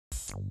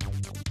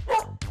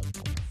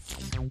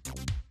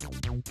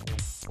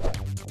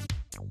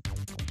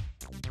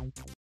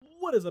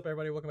What is up,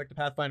 everybody? Welcome back to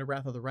Pathfinder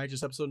Wrath of the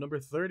Righteous, episode number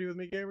 30 with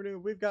me,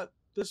 GamerKnoob. We've got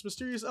this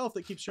mysterious elf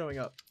that keeps showing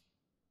up.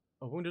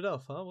 A wounded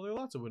elf, huh? Well, there are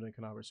lots of wounded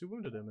canavers. Who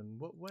wounded him? In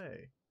what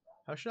way?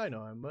 How should I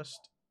know? It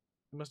must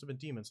have been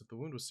demons. If the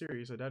wound was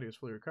serious, I doubt he was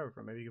fully recovered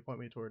from it. Maybe you could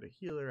point me toward a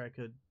healer. I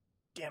could...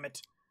 Damn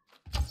it!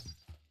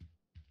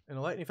 In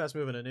a lightning fast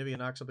move, and Anivia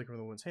knocks something from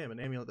the wound's hand. An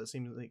amulet that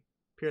seemingly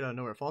appeared out of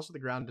nowhere falls to the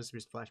ground and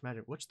disappears to flash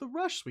magic. What's the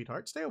rush,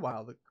 sweetheart? Stay a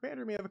while. The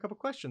commander may have a couple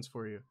questions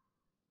for you.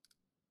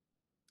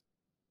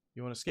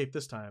 You want to escape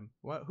this time?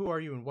 Who are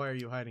you and why are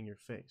you hiding your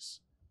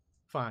face?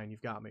 Fine,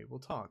 you've got me. We'll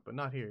talk, but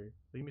not here.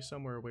 Leave me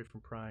somewhere away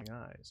from prying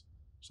eyes.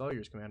 It's all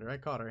yours, Commander. I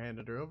caught her,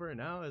 handed her over, and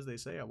now, as they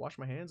say, I wash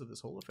my hands of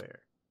this whole affair.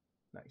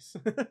 Nice.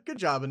 Good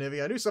job,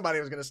 Anivia. I knew somebody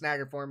was going to snag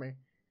her for me.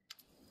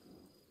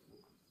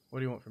 What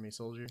do you want from me,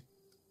 soldier?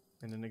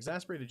 In an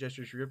exasperated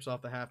gesture, she rips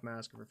off the half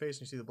mask of her face,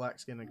 and you see the black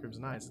skin and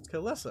crimson eyes. It's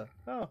Kalessa.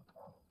 Oh,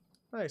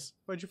 nice.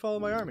 Why'd you follow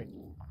my army?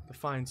 To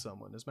find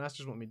someone. His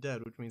masters want me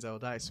dead, which means I will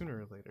die sooner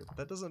or later. But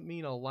that doesn't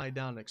mean I'll lie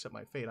down and accept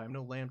my fate. I am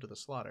no lamb to the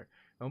slaughter.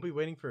 I won't be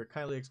waiting for a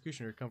kindly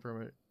executioner to come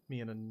from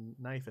me in a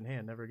knife in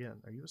hand. Never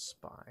again. Are you a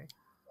spy? I'm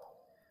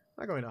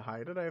not going to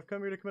hide it. I have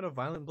come here to commit a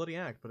violent, bloody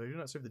act, but I do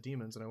not serve the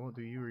demons, and I won't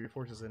do you or your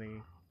forces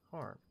any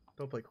harm.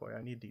 Don't play coy.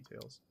 I need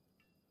details.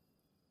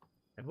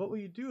 And what will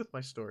you do with my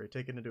story?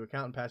 Take it into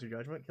account and pass your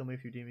judgment? Kill me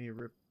if you deem me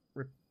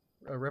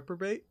a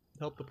reprobate?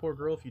 Help the poor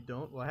girl if you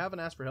don't? Well, I haven't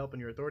asked for help, and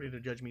your authority to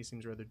judge me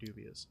seems rather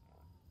dubious.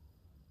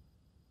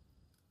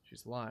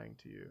 She's lying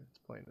to you. It's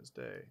plain as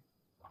day.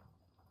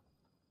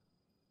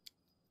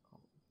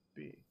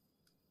 B.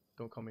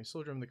 Don't call me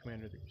soldier. I'm the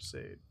commander of the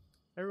crusade.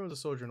 Everyone's a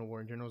soldier in a war,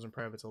 and generals and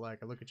privates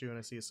alike. I look at you and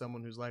I see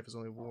someone whose life is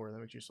only war, and that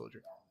makes you a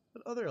soldier.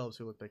 But other elves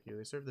who look like you,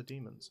 they serve the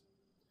demons.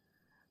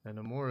 And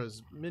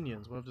Amora's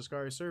minions. One of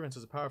Discari's servants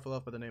is a powerful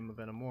elf by the name of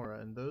Amora,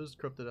 and those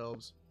corrupted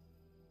elves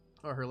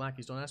are her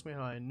lackeys. Don't ask me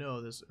how I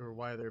know this or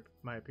why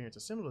my appearance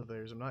is similar to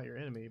theirs. I'm not your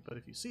enemy, but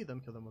if you see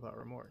them, kill them without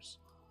remorse.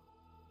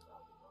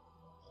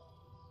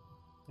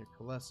 You're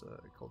Kalessa,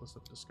 coldest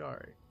of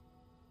Discari.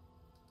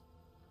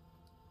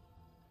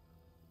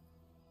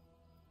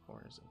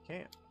 Corners in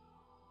camp.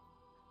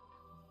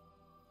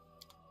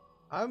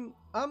 I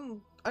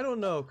don't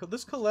know.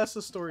 This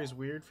Kalessa story is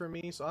weird for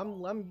me, so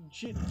I'm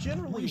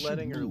generally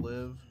letting her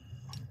live,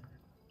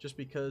 just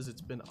because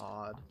it's been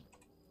odd.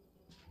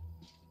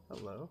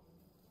 Hello.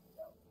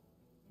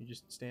 You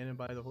just standing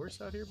by the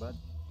horse out here, bud?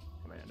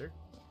 Commander.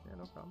 Yeah,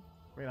 no problem.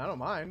 I mean, I don't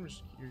mind. I'm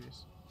just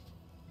curious.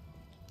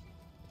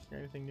 Is there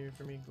anything new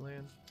for me,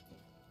 Glenn?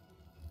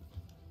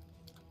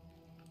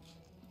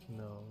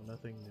 No,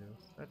 nothing new.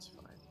 That's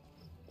fine.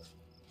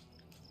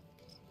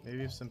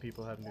 Maybe if some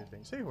people have new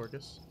things. Hey,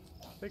 Horcus.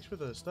 Thanks for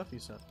the stuff you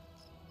sent.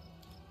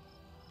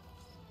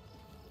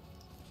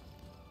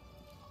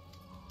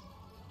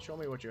 Show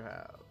me what you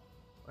have.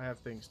 I have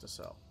things to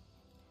sell.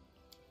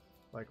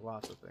 Like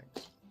lots of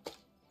things.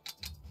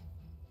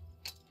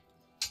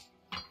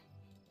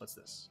 What's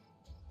this?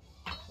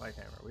 Light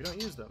hammer. We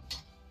don't use them.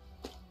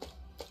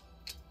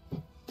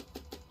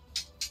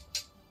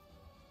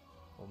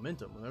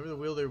 Momentum. Whenever the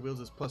wielder wields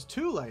this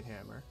 +2 light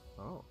hammer.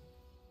 Oh.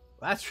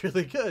 That's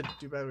really good.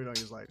 Too bad we don't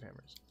use light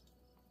hammers.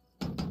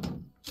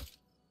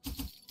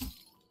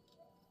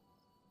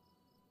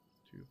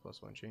 2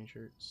 +1 chain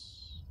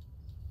shirts.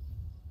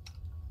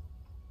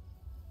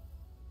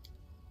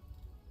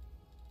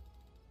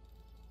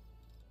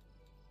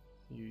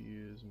 You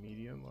use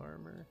medium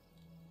armor.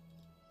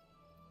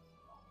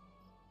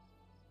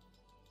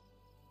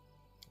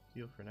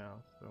 Heal for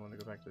now, but I want to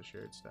go back to the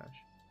shared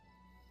stash.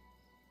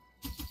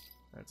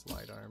 That's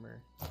light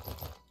armor.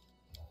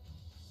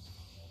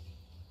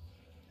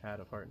 Hat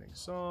of Heartening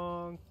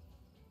Song.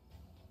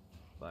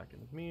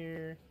 Blackened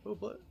Mirror. Oh,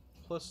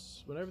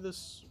 plus whenever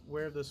this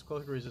wear this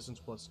cloak of resistance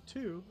 +2.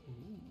 Ooh.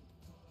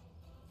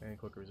 And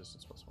cloak of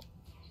resistance +1.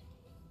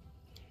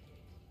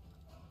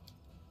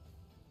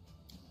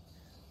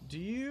 Do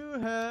you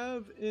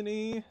have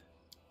any?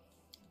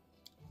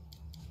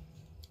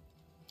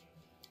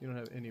 You don't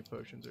have any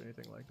potions or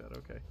anything like that.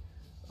 Okay.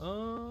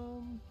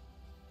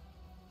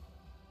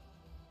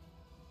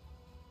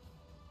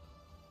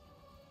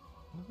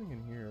 Nothing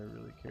in here I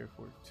really care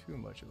for too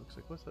much, it looks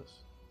like. What's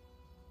this?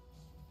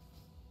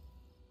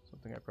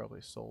 Something I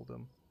probably sold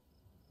him.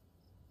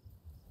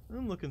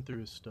 I'm looking through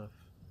his stuff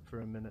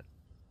for a minute.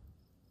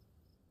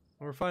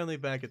 We're finally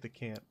back at the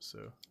camp,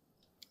 so...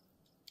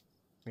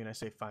 I mean, I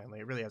say finally.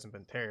 It really hasn't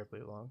been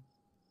terribly long.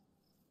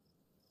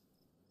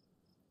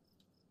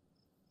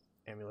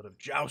 Amulet of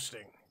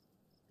Jousting.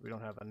 We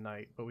don't have a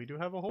knight, but we do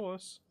have a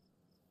horse.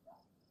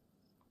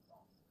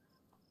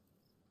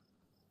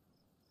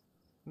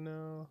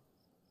 No.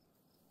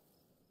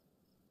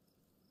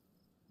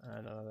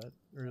 I know, that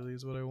really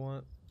is what I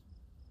want.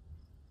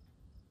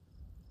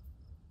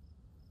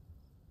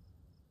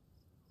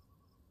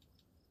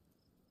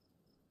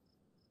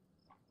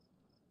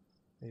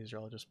 These are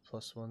all just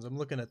 +1s. I'm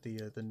looking at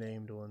the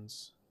named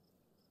ones.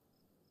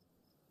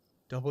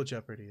 Double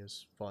Jeopardy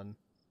is fun.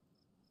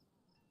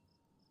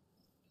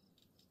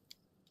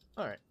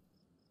 Alright.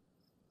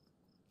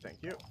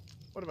 Thank you.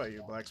 What about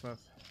you, blacksmith?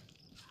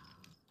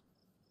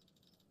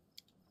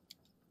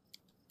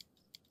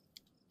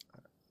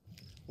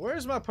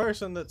 Where's my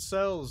person that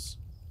sells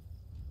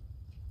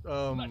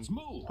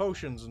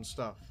potions and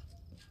stuff?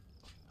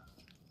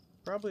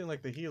 Probably in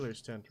like the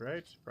healer's tent,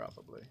 right?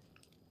 Probably.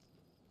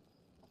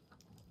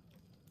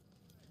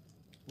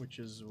 Which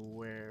is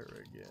where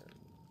again?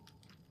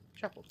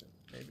 Chapelton,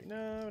 maybe.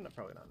 No, not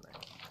probably not in there.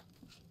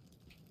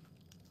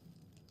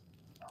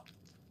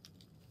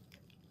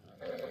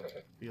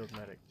 Field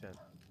medic tent.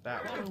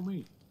 That one. Follow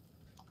me.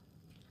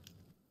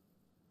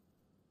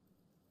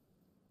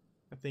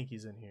 I think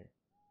he's in here.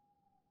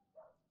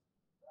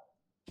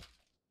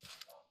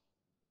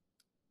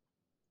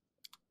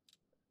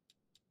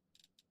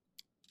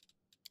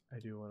 I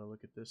do want to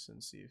look at this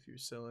and see if you're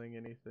selling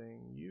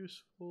anything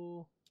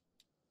useful.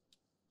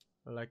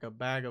 Like a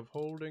bag of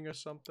holding or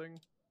something.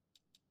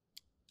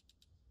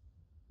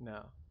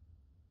 No.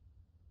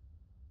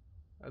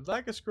 I'd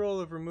like a scroll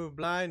of remove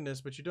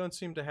blindness, but you don't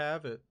seem to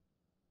have it.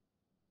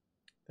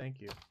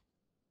 Thank you.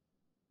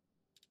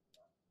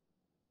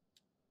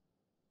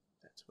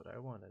 That's what I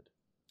wanted.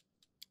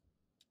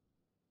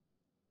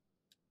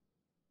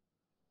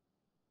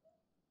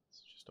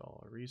 It's just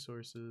all our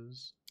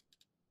resources.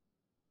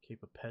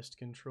 Cape of pest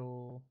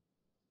control.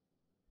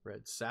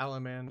 Red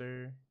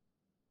salamander.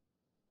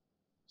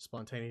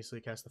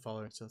 Spontaneously cast the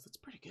following spells. That's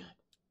pretty good.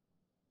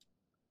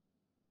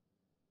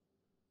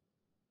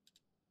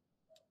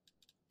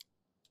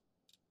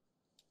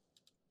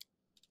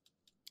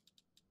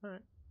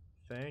 Alright.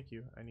 Thank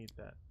you. I need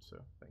that, so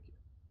thank you.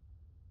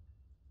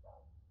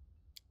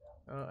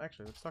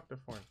 Actually, let's talk to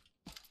Forn.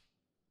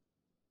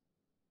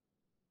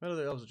 None of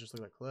the elves just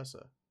look like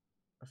Kalessa.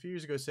 A few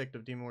years ago, a sect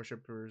of demon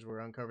worshippers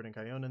were uncovered in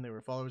Kyonan. They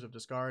were followers of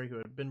Discari who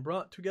had been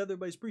brought together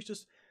by his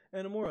priestess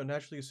Anamora.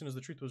 Naturally, as soon as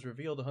the truth was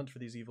revealed, a hunt for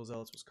these evil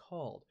zealots was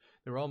called.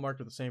 They were all marked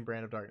with the same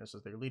brand of darkness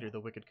as their leader, the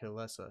wicked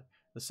Kalessa.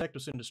 The sect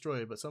was soon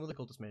destroyed, but some of the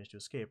cultists managed to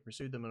escape,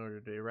 pursued them in order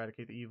to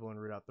eradicate the evil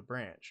and root out the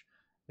branch.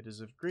 It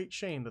is a great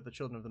shame that the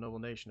children of the noble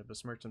nation have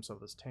besmirched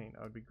themselves with this taint.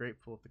 I would be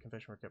grateful if the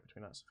confession were kept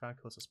between us. I found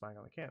Kalessa spying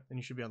on the camp. Then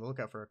you should be on the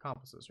lookout for her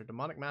accomplices. Her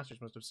demonic masters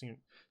must have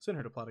sent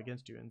her to plot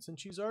against you, and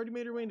since she's already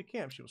made her way into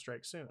camp, she will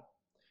strike soon.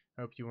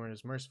 I hope you weren't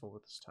as merciful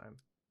with this time.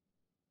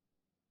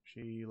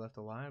 She left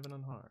alive and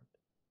unharmed.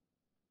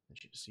 And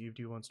she deceived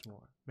you once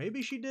more.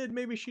 Maybe she did,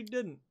 maybe she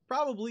didn't.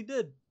 Probably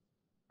did.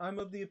 I'm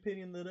of the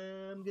opinion that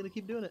I'm gonna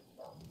keep doing it.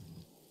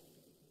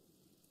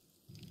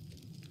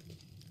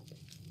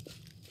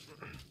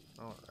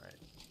 Alright.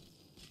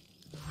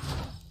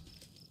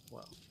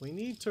 Well, we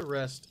need to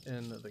rest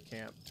in the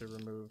camp to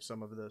remove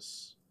some of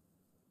this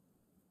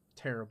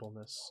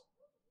terribleness.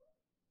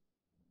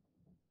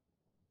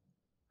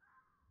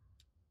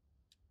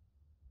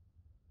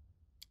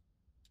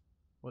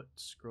 What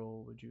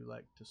scroll would you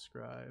like to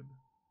scribe?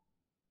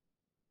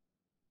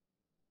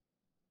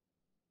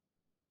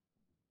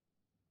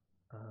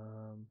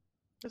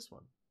 This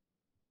one.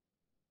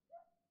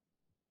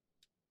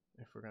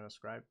 If we're gonna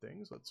scribe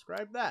things, let's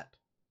scribe that.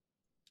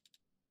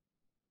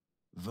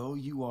 Though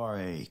you are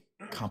a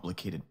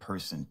complicated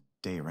person,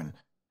 Darren,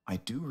 I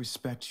do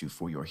respect you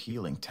for your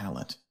healing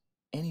talent.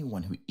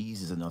 Anyone who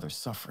eases another's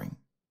suffering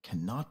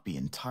cannot be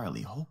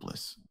entirely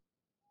hopeless.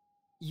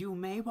 You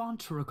may want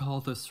to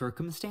recall the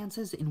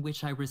circumstances in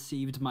which I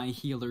received my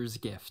healer's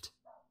gift.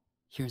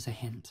 Here's a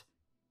hint.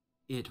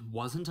 It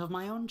wasn't of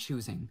my own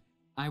choosing.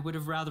 I would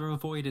have rather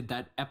avoided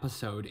that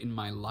episode in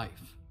my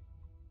life.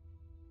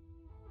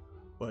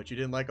 What, you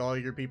didn't like all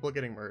your people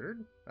getting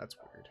murdered? That's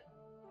weird.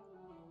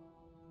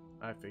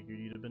 I figured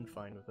you'd have been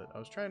fine with it. I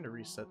was trying to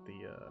reset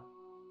the,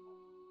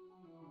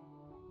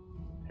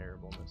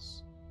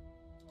 terribleness.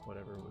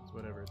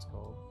 Whatever it's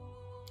called.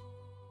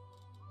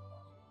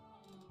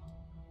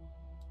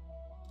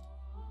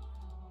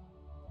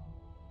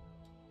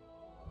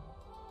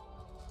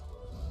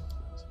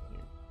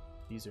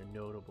 These are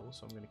notable,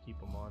 so I'm going to keep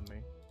them on me.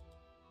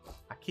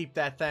 I keep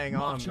that thing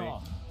on me.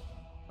 Oh,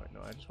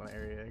 no, I just want to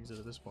area exit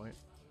at this point.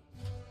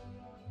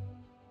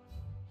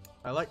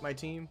 I like my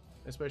team,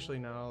 especially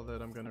now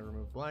that I'm going to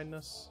remove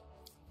blindness.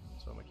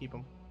 So I'm going to keep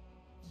them.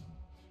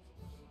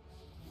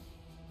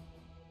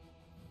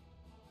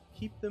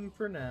 Keep them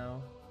for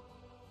now.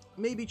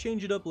 Maybe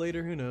change it up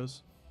later, who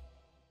knows.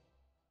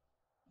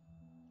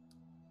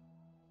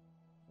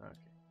 Okay.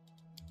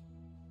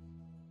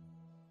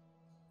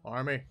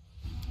 Army.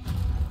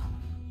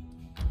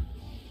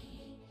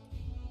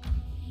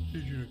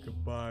 Need you to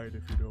combine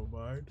if you don't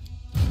mind.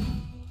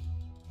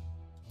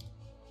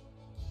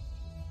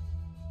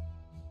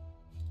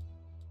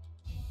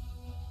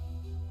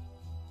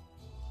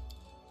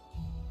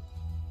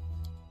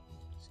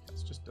 These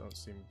guys just don't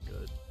seem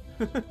good.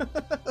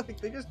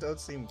 Like, they just don't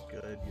seem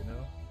good, you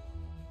know?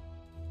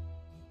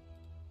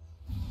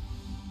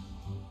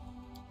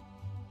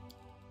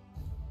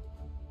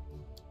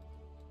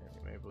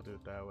 Maybe we'll do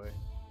it that way.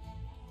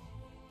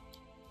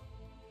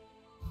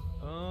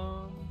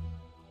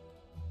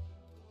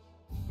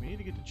 We need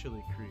to get to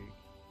Chili Creek.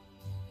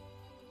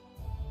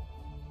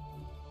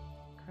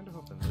 Kind of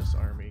hoping this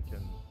army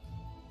can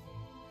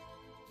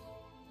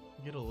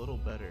get a little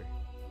better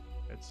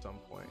at some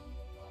point.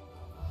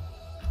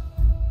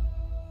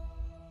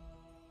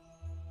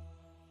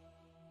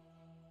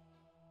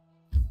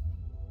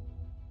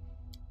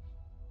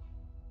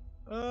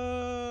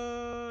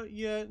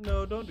 Yeah,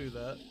 no, don't do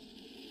that.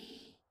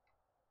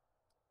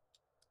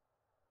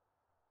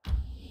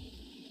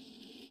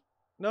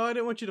 No, I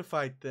didn't want you to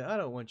fight them. I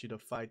don't want you to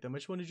fight them. I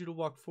just wanted you to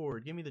walk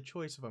forward. Give me the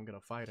choice if I'm gonna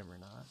fight him or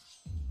not.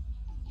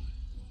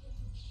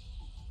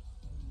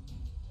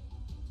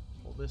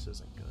 Well, this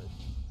isn't good.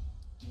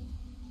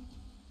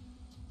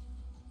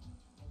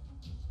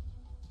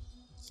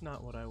 It's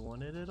not what I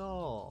wanted at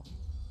all.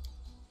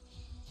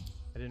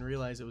 I didn't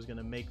realize it was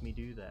gonna make me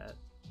do that.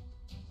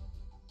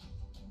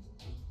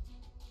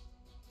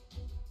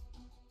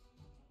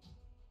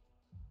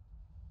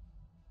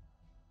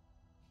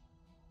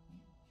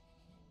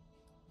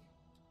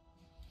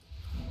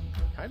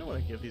 I kind of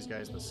want to give these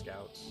guys the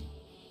scouts.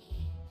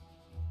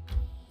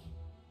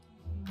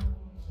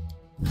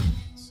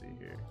 Let's see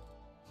here.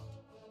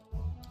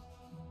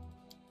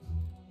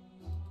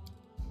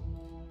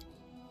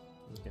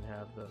 We can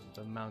have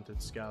the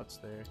mounted scouts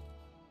there.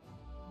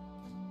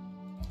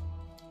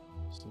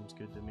 Seems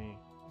good to me.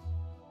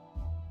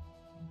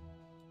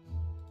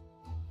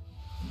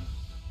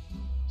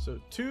 So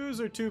 2s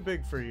are too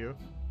big for you.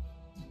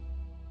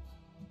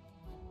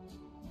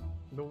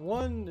 The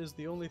 1 is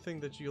the only thing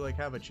that you like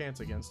have a chance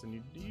against, and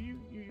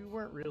you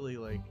weren't really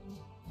like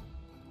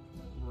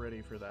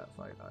ready for that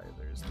fight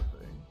either, is the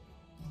thing.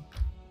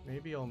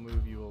 Maybe I'll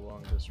move you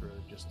along this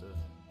road just to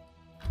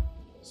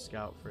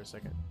scout for a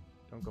second.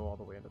 Don't go all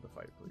the way into the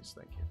fight, please.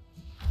 Thank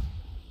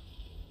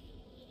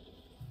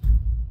you.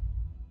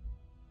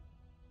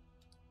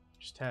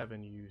 Just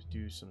having you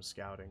do some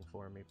scouting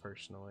for me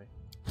personally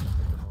at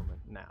the moment.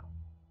 Now,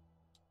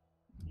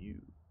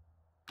 you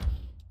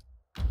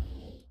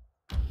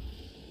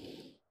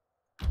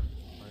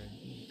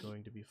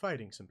going to be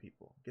fighting some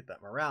people. Get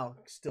that morale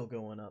still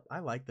going up. I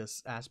like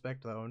this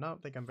aspect though. I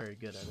don't think I'm very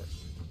good at it.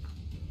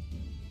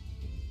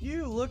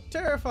 You look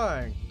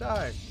terrifying.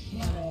 Die.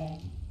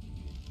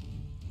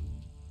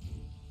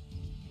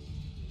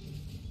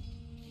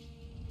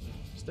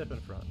 Step in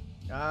front.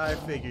 I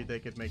figured they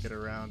could make it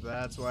around.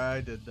 That's why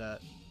I did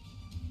that.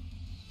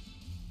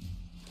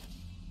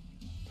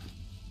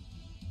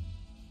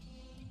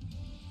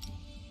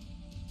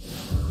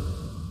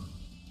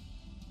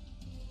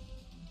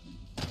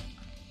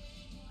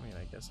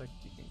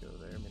 You can go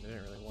there. I mean, I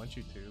didn't really want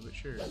you to, but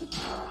sure.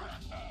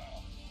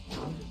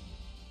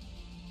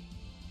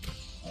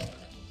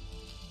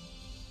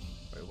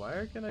 Wait,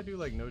 why can I do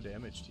like no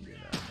damage to you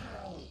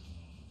now?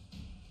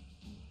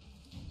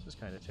 This is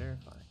kind of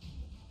terrifying.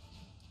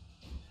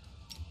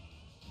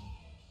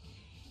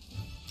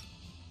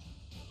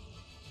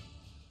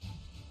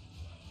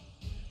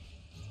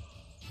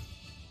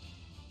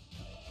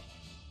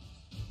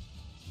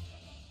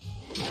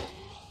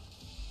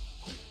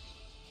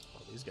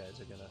 Oh, these guys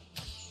are gonna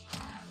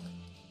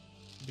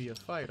be a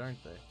fight,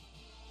 aren't they?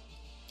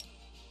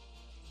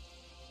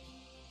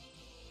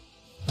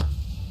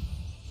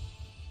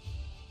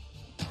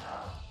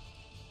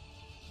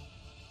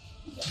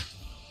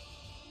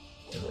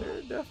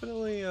 They're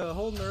definitely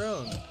holding their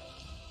own.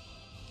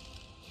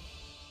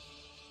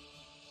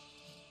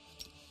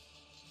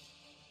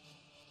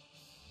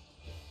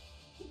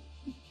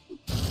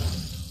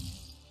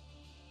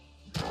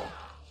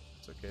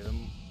 It's okay.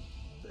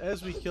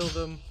 As we kill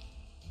them,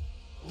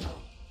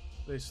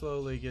 they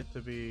slowly get to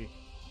be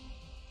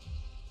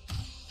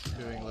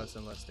doing less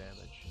and less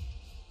damage.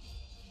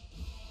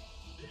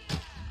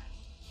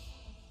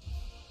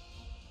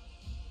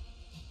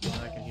 And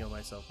I can heal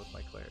myself with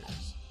my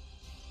clerics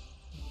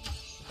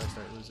if I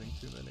start losing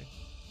too many.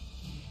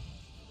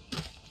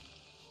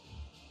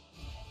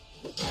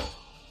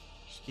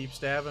 Just keep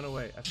stabbing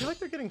away. I feel like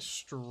they're getting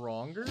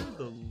stronger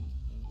the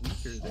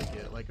weaker they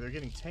get. Like they're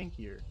getting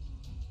tankier.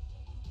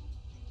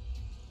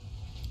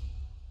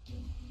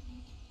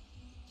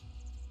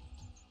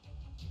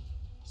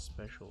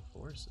 Special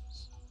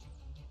forces.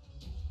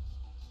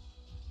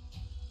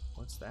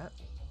 What's that?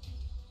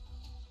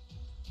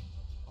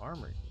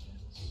 Armored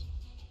units.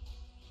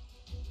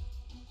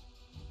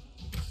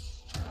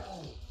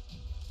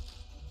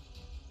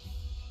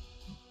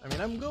 I mean,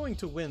 I'm going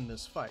to win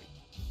this fight.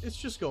 It's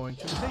just going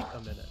to take a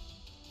minute.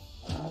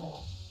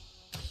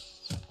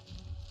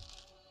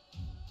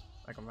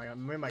 Like, I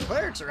mean, my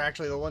clerics are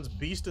actually the ones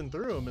beasting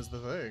through them is the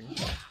thing.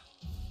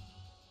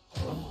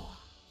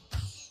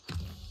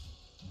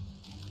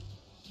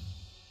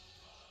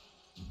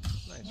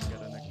 Nice, you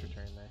got an extra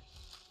turn there.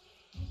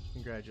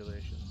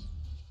 Congratulations.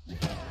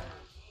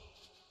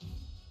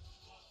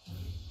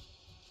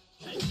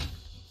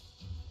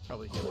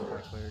 Probably heal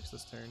my clerics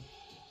this turn.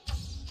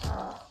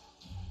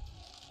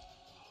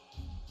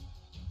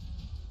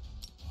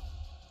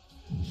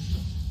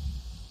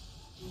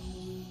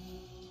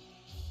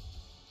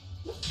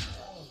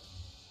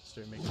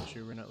 Start making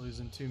sure we're not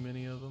losing too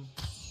many of them.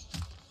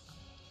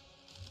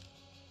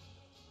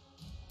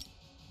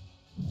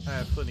 I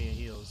have plenty of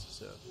heals,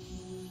 so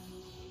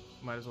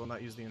might as well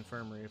not use the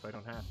infirmary if I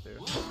don't have to.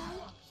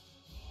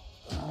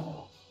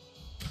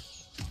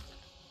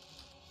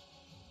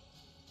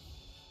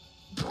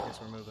 Guess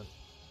we're moving.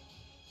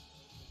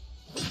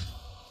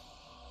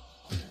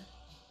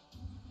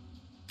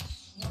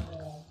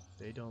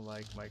 They don't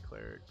like my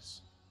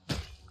clerics.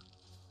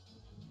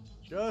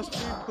 Just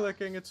keep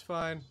clicking, it's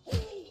fine.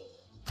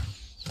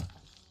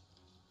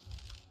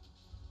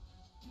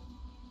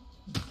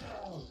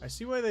 I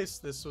see why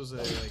this was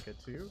like a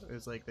 2.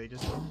 It's like they're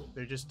just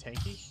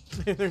tanky.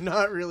 They're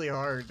not really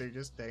hard, they're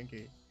just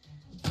tanky.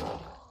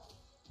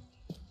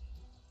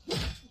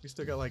 We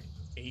still got like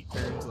 8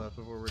 turns left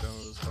before we're done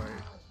with this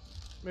fight.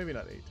 Maybe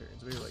not 8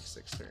 turns, maybe like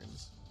 6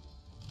 turns.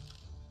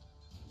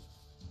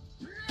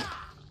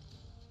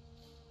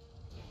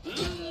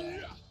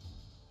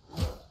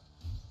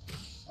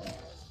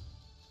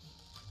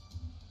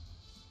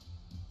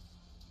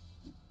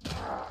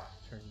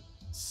 Turn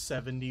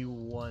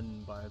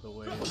 71, by the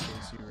way, in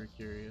case you were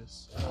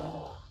curious.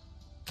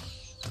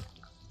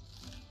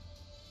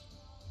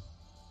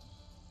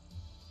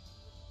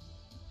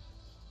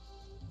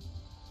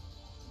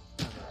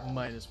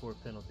 -4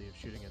 penalty of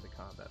shooting into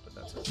combat, but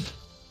that's okay.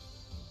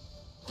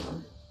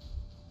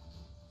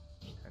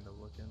 Kind of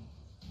looking.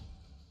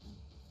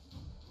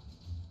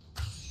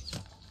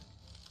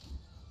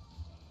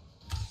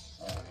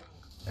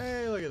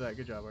 Hey, look at that.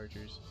 Good job,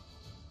 archers.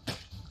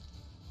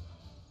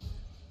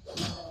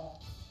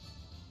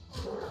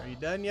 Are you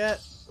done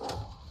yet?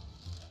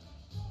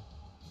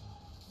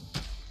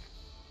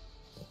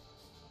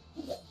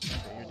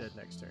 Okay, you're dead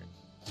next turn.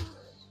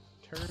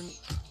 Turn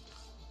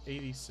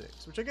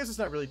 86, which I guess it's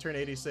not really turn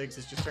 86,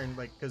 it's just turn,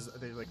 like, because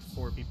there's like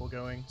 4 people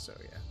going, so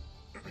yeah.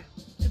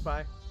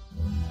 Goodbye.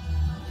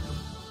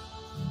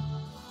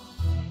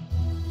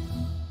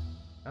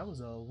 That was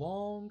a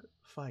long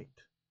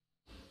fight.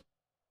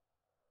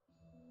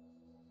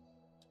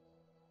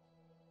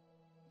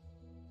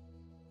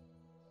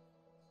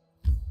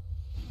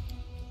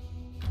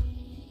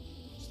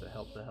 Just to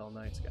help the Hell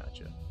Knights,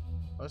 gotcha.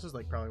 Well, this is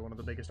like probably one of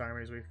the biggest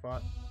armies we've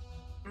fought.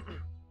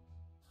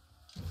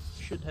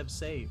 Should have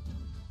saved.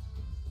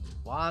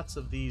 Lots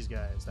of these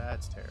guys,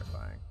 that's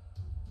terrifying.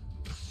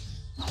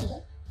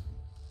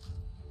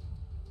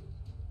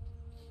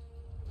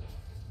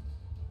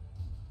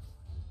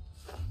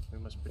 We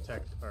must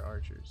protect our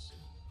archers.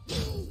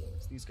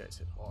 These guys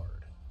hit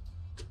hard.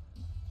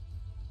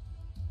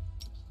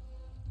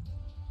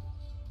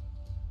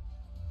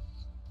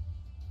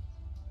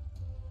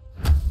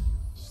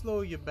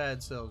 Slow your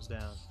bad selves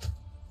down.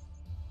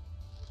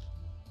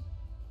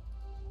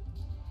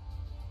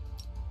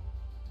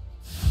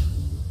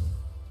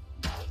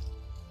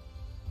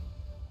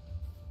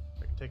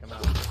 Take them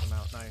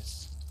out,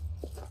 nice.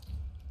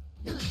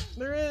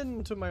 They're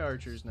into my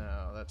archers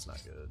now, that's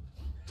not good.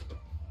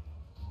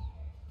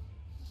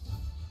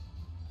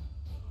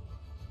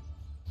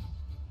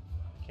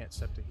 Can't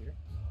step to here.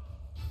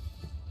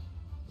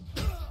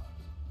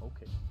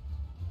 Okay.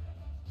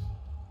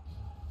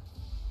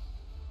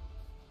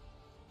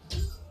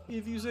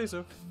 If you say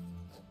so.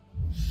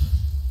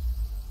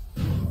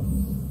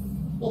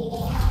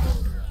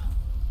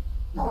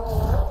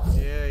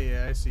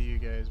 Yeah, I see you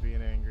guys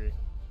being angry.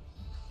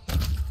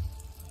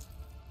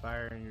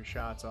 Firing your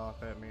shots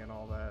off at me and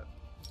all that.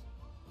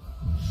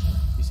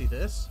 You see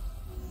this?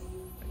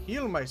 I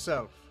heal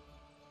myself.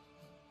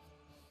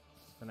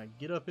 And I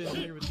get up in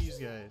here with these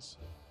guys.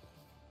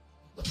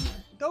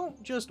 Don't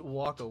just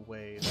walk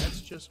away, that's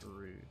just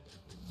rude.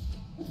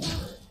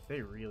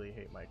 They really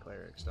hate my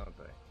clerics, don't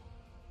they?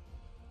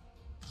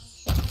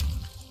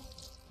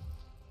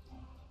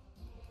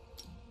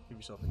 Give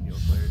yourself a heal,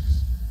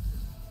 clerics.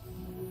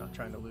 Not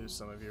trying to lose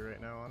some of you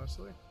right now,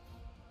 honestly.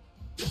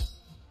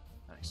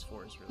 Nice,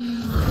 4 is really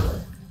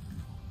good.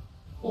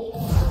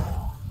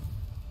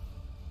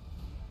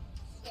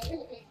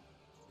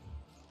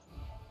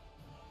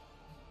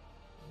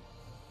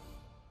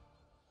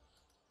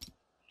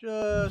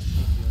 Just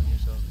keep healing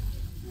yourself.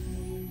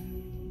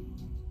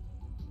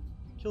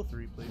 Kill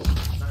 3,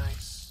 please.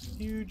 Nice.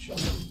 Huge.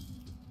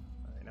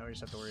 Alright, now we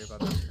just have to worry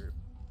about this group.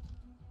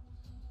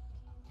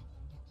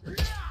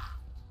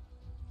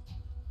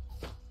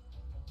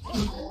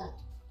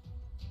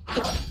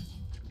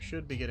 We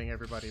should be getting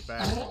everybody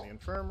back from the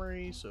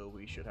infirmary, so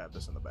we should have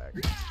this in the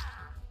bag.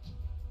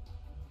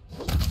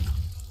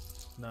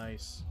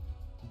 Nice.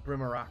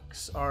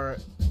 Brimarocks are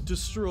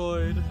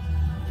destroyed.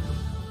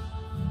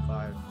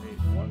 5, 8,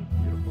 1.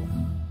 Beautiful.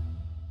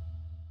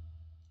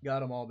 Got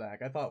them all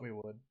back. I thought we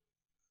would.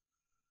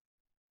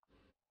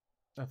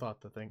 I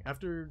thought the thing.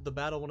 After the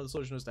battle, one of the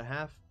soldiers noticed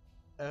a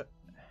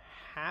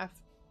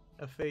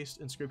half-effaced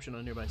inscription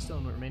on a nearby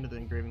stone. What remained of the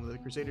engraving led the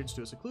Crusaders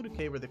to a secluded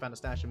cave where they found a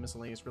stash of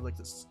miscellaneous relics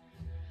that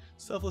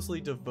selflessly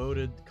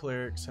devoted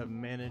clerics have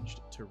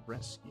managed to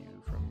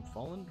rescue from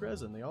fallen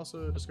Dresden. They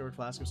also discovered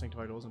flasks of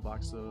sanctified oils and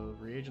boxes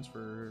of reagents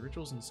for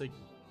rituals and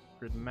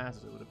sacred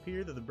masses. It would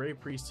appear that the brave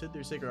priests hid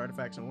their sacred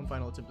artifacts in one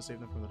final attempt to save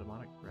them from the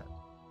demonic threat.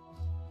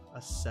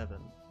 A 7.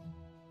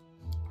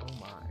 Oh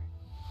my.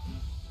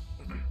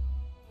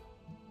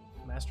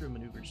 Master of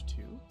Maneuvers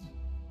 2?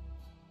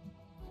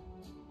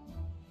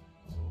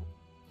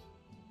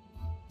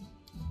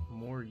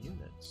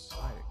 units.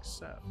 I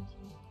accept.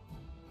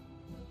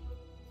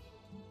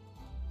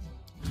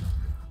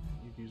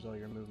 You've used all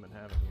your movement,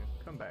 haven't you?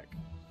 Come back.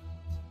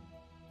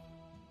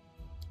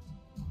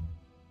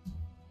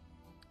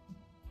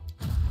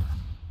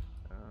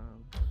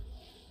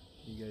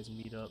 You guys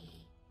meet up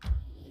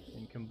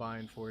and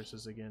combine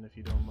forces again if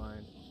you don't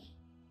mind.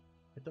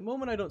 At the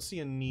moment I don't see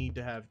a need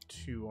to have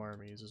two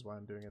armies is why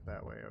I'm doing it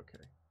that way.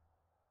 Okay.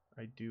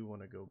 I do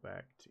want to go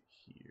back to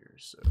here,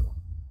 so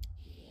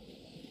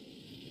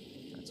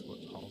that's what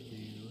I'll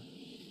do.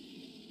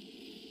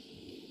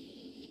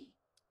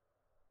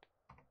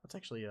 Let's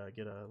actually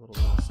get a little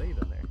save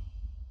in there.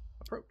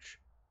 Approach.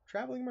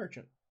 Traveling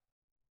merchant.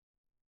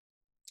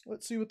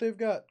 Let's see what they've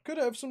got. Could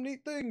have some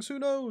neat things, who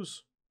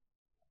knows?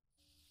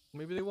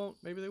 Maybe they won't,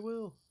 maybe they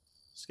will.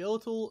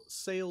 Skeletal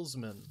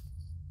Salesman.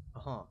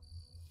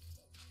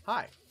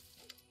 Hi.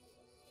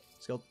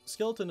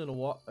 Skeleton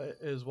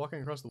is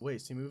walking across the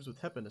waste. He moves with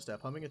hep in a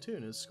step, humming a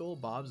tune. His skull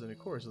bobs in a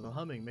chorus of the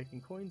humming,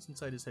 making coins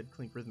inside his head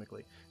clink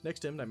rhythmically.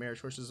 Next to him,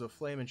 nightmarish horses of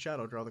flame and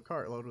shadow draw the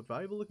cart loaded with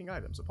valuable-looking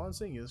items. Upon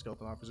seeing you, the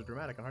skeleton offers a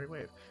dramatic and hearty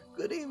wave.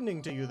 Good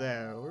evening to you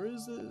there. Or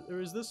is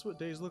this what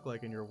days look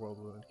like in your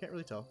Worldwound? Can't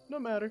really tell. No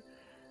matter.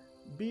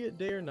 Be it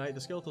day or night,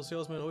 the skeletal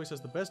salesman always has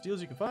the best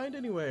deals you can find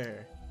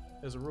anywhere.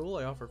 As a rule,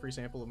 I offer a free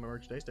sample of my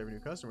merchandise to every new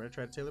customer. I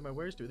try to tailor my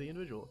wares to the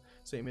individual.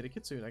 Say I made a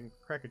kitsune, I can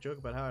crack a joke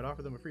about how I'd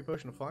offer them a free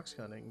potion of fox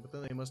hunting, but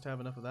then they must have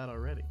enough of that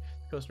already.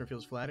 The customer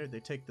feels flattered, they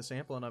take the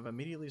sample, and I've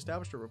immediately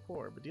established a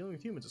rapport. But dealing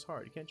with humans is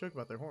hard. You can't joke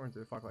about their horns or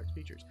their fox-like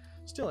features.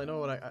 Still, I know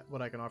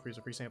what I can offer you as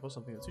a free sample,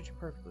 something that suits you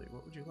perfectly.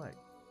 What would you like?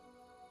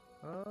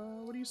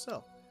 What do you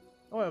sell?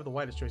 Oh, I have the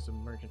widest choice of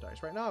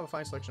merchandise. Right now I have a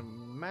fine selection of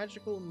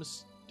magical,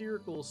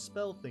 mystical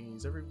spell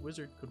thingies every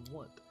wizard could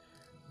want.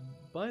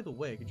 By the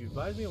way, could you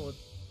advise me on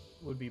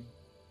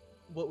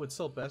what would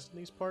sell best in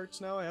these parts?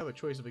 Now I have a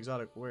choice of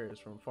exotic wares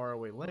from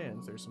faraway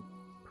lands. There's some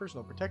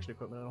personal protection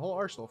equipment and a whole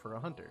arsenal for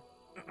a hunter.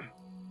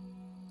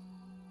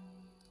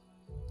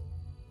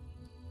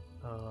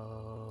 I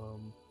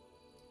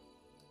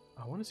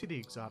want to see the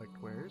exotic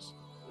wares.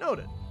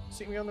 Noted.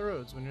 Seek me on the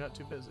roads when you're not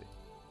too busy.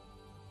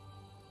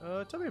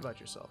 Tell me about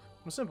yourself.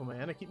 I'm a simple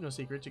man. I keep no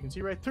secrets. You can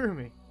see right through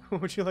me.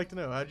 What would you like to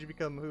know? How did you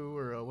become who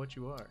or what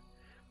you are?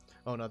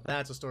 Oh, now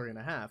that's a story and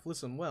a half.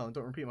 Listen well and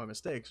don't repeat my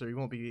mistakes or you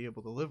won't be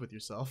able to live with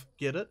yourself.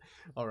 Get it?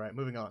 Alright,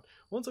 moving on.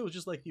 Once I was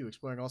just like you,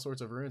 exploring all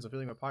sorts of ruins and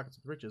filling my pockets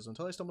with riches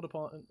until I stumbled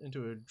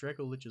into a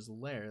Draco Lich's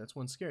lair. That's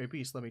one scary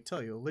beast, let me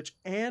tell you. A lich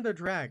and a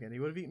dragon. He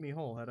would have eaten me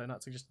whole had I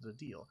not suggested a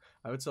deal.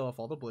 I would sell off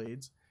all the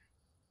blades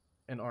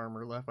and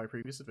armor left by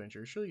previous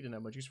adventures. Surely he didn't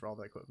have much use for all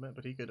that equipment,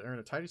 but he could earn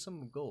a tidy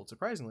sum of gold.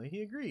 Surprisingly,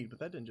 he agreed, but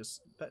that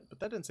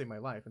didn't save my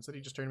life. Instead,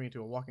 he just turned me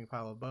into a walking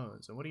pile of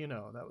bones. And what do you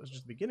know? That was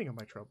just the beginning of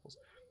my troubles.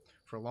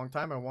 For a long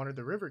time, I wandered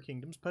the river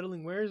kingdoms,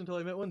 peddling wares until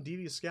I met one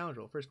devious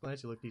scoundrel. First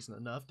glance, he looked decent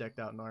enough, decked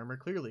out in armor,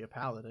 clearly a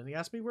paladin. He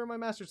asked me where my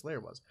master's lair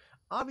was.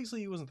 Obviously,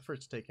 he wasn't the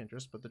first to take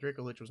interest, but the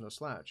Draco Lich was no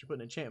slouch. He put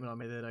an enchantment on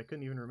me that I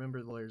couldn't even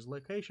remember the lair's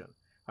location.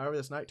 However,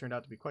 this knight turned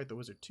out to be quite the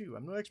wizard too.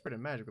 I'm no expert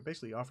in magic, but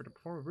basically he offered to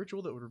perform a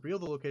ritual that would reveal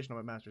the location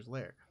of my master's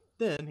lair.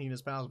 Then, he and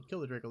his pals would kill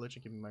the Draco Lich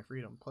and give me my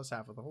freedom, plus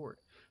half of the horde.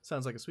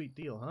 Sounds like a sweet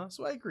deal, huh?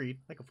 So I agreed,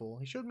 like a fool.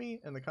 He showed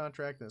me and the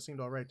contract, and it seemed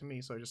alright to me,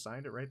 so I just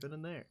signed it right then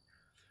and there.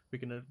 We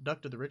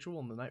conducted the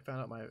ritual, and the knight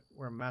found out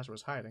where my master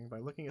was hiding by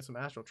looking at some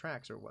astral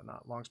tracks or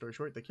whatnot. Long story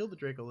short, they killed the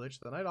Draco Lich.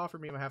 The knight offered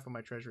me half of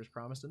my treasure as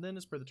promised, and then,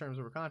 as per the terms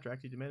of our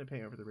contract, he demanded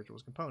payment for the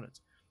ritual's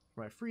components.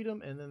 For my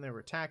freedom, and then there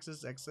were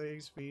taxes,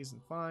 excise, fees,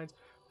 and fines.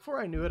 Before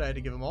I knew it, I had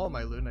to give him all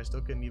my loot, and I still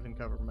couldn't even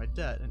cover my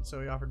debt, and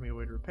so he offered me a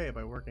way to repay it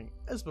by working,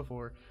 as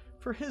before,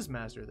 for his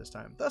master this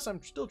time. Thus,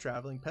 I'm still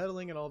traveling,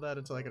 peddling, and all that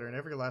until I could earn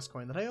every last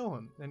coin that I owe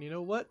him. And you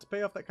know what? To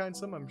pay off that kind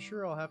sum, I'm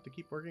sure I'll have to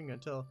keep working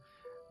until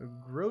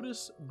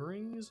Grotus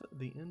brings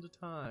the end of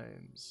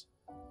times.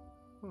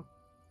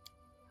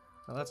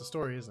 Now that's a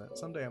story, isn't it?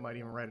 Someday I might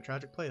even write a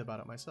tragic play about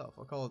it myself.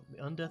 I'll call it The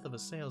Undeath of a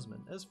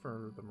Salesman. As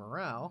for the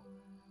morale,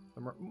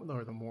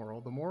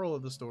 the moral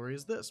of the story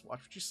is this.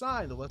 Watch what you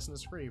sign. The lesson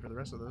is free. For the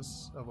rest of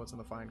what's in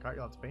the fine cart,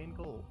 you'll have to pay in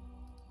gold.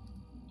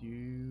 Do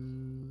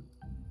you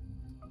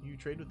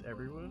trade with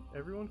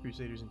everyone?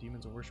 Crusaders and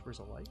demons and worshippers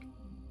alike?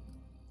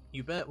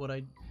 You bet.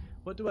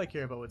 What do I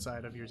care about what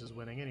side of yours is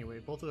winning anyway?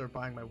 Both of them are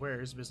buying my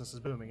wares, business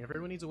is booming.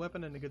 Everyone needs a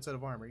weapon and a good set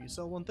of armor. You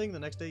sell one thing, the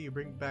next day you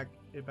bring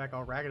it back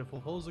all ragged and full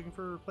of holes looking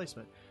for a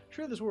replacement.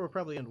 Sure, this war will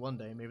probably end one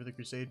day. Maybe the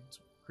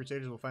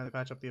Crusaders will finally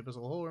patch up the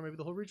abyssal hole, or maybe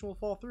the whole region will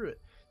fall through it.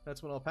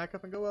 That's when I'll pack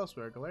up and go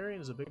elsewhere. Galarian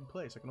is a big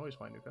place. I can always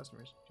find new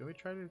customers. Do you want me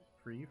to try to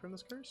free you from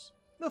this curse?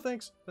 No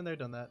thanks. Been there,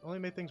 done that. Only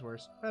made things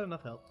worse. I had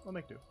enough help. I'll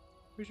make do.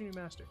 Who's your new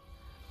master?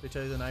 They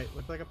tell you the knight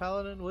looked like a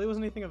paladin? Well, he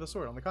wasn't anything of the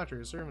sort. On the contrary,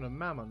 he was a servant of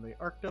Mammon, the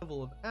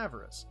archdevil of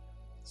avarice.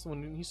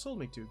 Someone he sold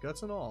me to,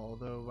 guts and all,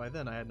 although by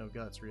then I had no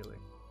guts, really.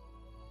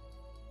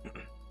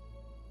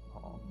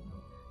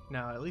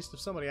 Now, at least if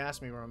somebody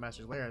asked me where my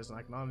master's lair is, then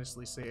I can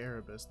honestly say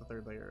Erebus, the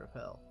third layer of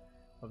hell.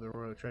 Of the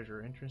royal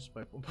treasure, entrance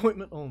by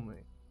appointment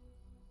only.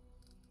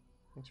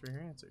 Thanks for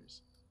your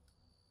answers.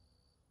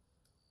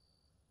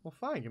 Well,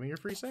 fine, give me your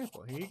free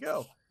sample. Here you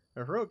go.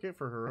 A heroic gift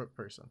for a heroic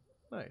person.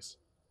 Nice.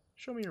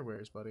 Show me your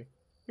wares, buddy.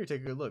 Here,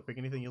 take a good look. Pick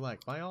anything you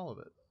like. Buy all of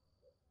it.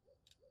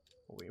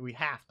 We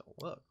have to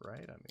look,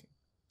 right? I mean,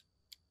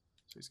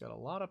 so he's got a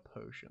lot of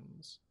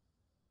potions.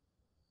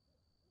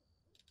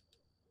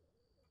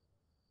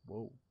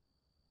 Whoa.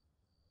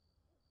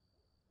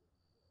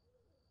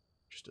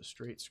 Just a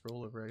straight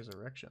scroll of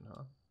resurrection,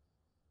 huh?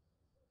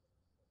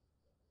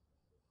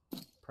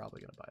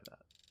 Probably gonna buy that.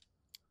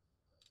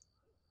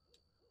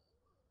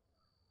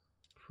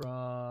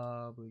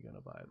 Probably gonna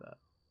buy that.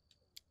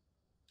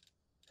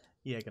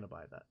 Yeah, gonna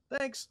buy that.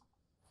 Thanks!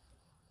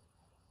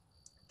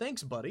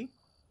 Thanks, buddy.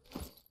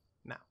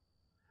 Now,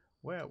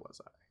 where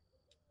was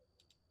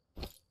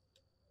I?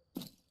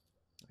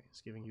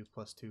 It's giving you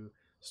 +2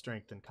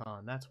 strength and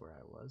con. That's where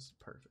I was.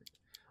 Perfect.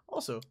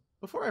 Also,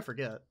 before I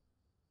forget,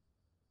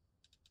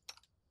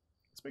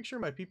 let's make sure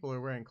my people are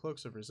wearing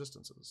cloaks of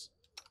resistances.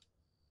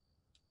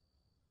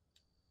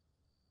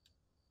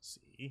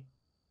 See?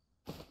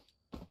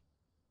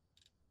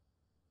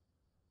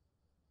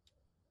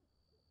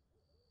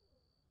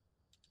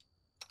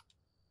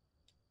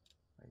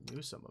 I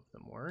knew some of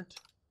them weren't.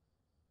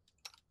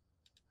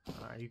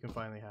 Alright, you can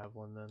finally have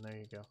one then. There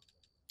you go.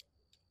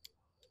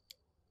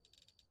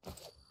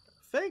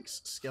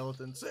 Thanks,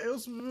 skeleton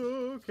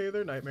salesman. Okay,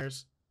 they're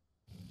nightmares.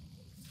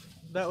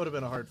 That would have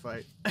been a hard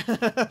fight.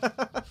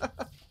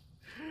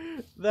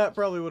 That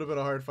probably would have been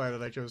a hard fight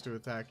if I chose to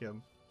attack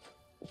him.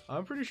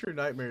 I'm pretty sure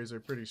nightmares are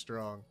pretty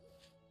strong.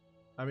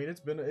 I mean, it's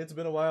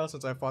been a while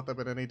since I fought them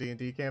in any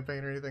D&D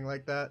campaign or anything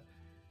like that,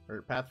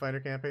 or Pathfinder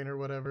campaign or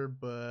whatever.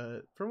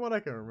 But from what I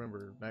can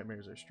remember,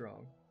 nightmares are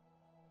strong.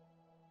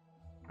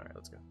 All right,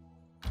 let's go.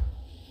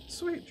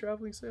 Sweet,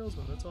 traveling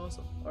salesman. That's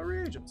awesome. Oh,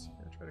 reagents.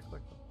 Yeah, try to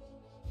collect them.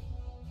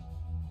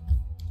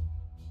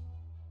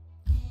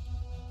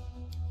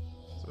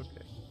 It's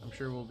okay. I'm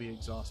sure we'll be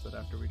exhausted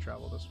after we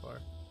travel this far.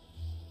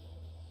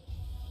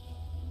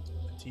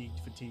 Fatigued,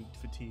 fatigued,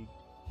 fatigued.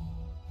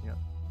 Yep.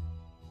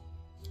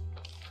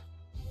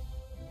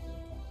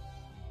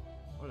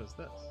 What is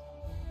this?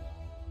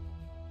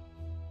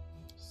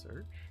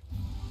 Search?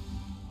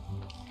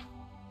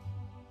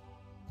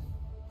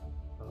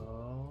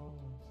 Oh.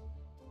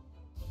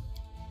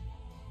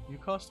 You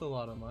cost a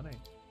lot of money.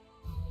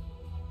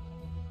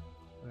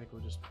 I think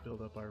we'll just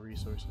build up our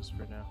resources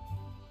for now.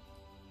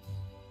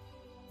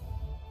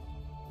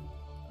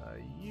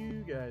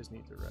 You guys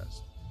need to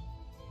rest.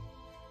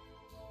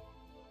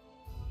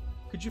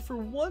 Could you for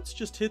once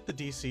just hit the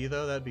DC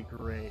though? That'd be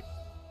great.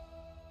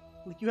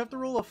 Like, you have to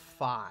roll a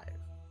 5.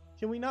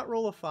 Can we not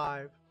roll a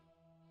 5?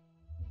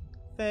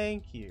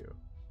 Thank you.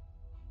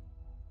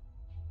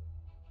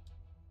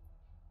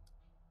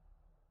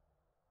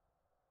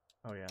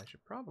 Oh yeah, I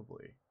should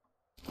probably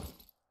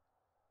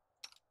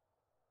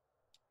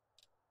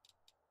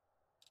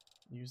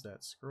use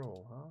that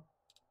scroll, huh?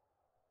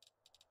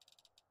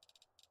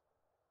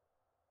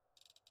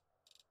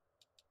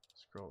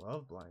 Scroll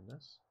of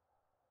blindness.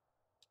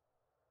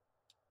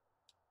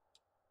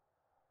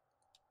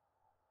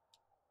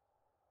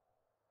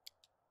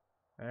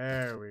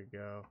 There we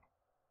go.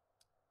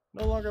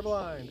 No longer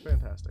blind.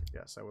 Fantastic.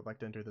 Yes, I would like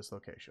to enter this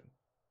location.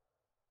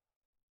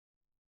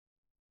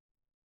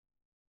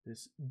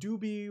 This do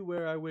be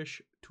where I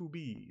wish to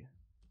be.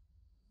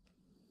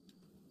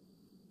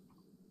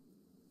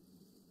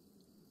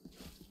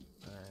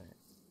 Alright.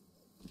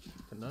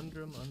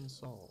 Conundrum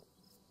unsolved.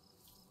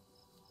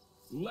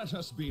 Let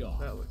us be off.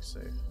 That looks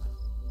safe.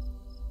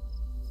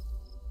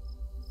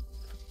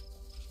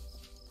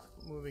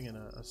 Moving in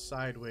a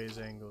sideways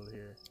angle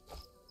here.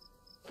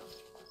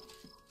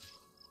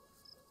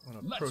 I'm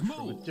gonna approach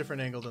from a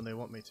different angle than they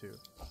want me to.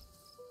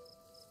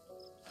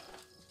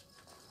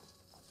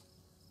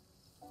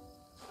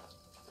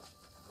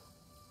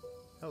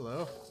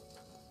 Hello.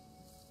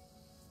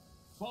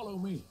 Follow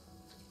me.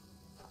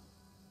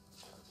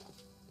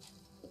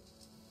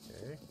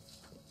 Okay.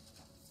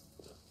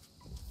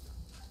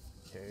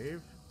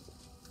 Cave.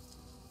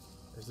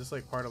 Is this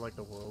like part of like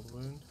the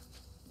Worldwound?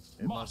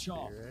 It must be,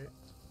 right?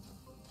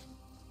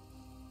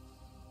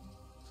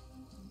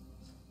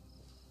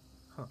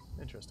 Huh,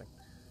 interesting.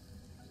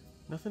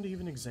 Nothing to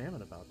even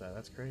examine about that.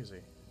 That's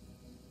crazy.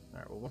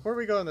 Alright, well, before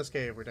we go in this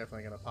cave, we're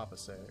definitely going to pop a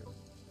save.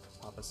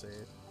 Pop a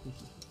save.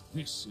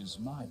 This is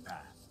my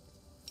path.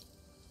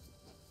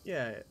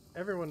 Yeah,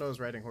 everyone knows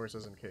riding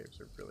horses in caves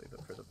are really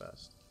for the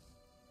best.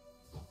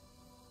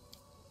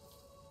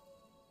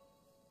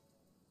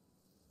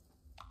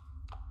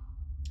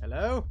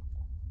 Hello?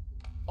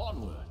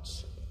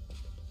 Onwards.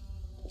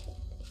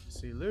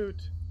 See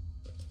loot.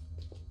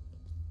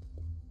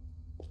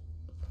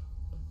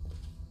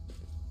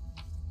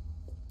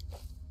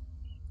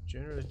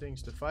 Generally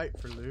things to fight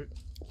for loot.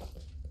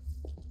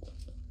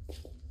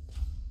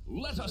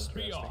 Let us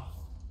be off.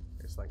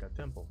 It's like a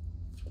temple.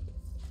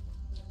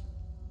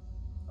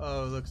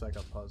 Oh, it looks like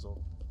a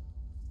puzzle.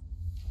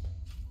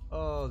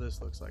 Oh,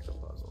 this looks like a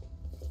puzzle.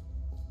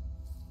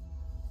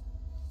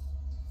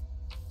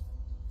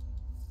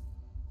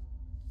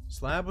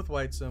 Slab with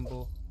white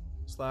symbol.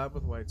 Slab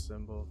with white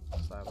symbol.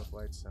 Slab with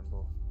white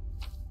symbol.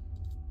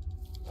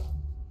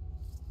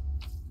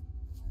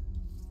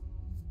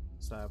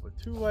 slab with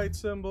 2 white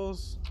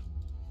symbols.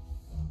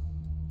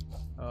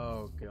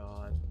 Oh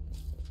god.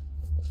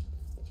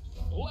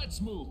 Let's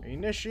move.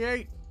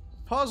 Initiate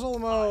puzzle I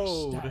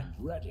mode. stand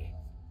ready.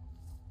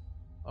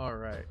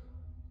 Alright.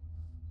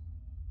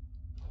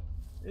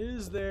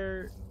 Is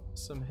there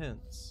some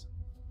hints?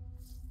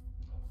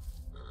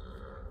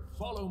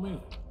 Follow me.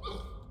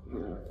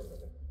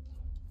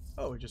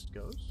 Oh, it just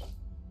goes?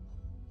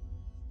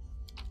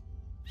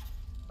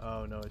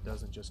 Oh no, it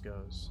doesn't just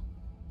goes.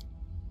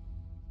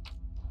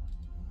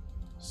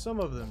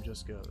 Some of them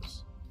just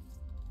goes.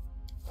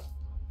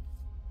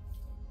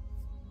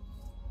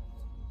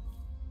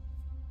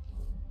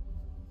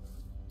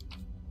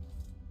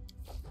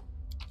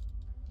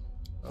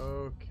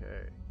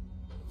 Okay.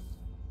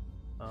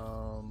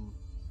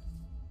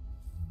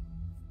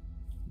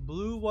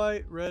 Blue,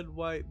 white, red,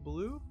 white,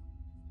 blue?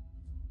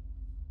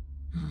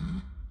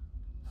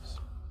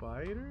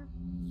 Spider?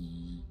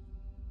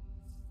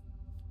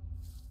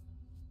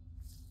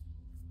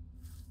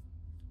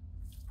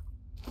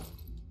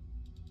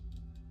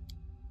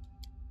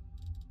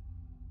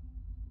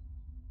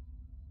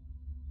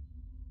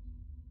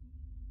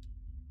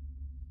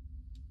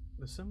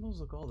 The symbols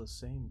look all the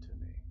same to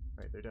me.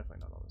 Right, they're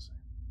definitely not all the same.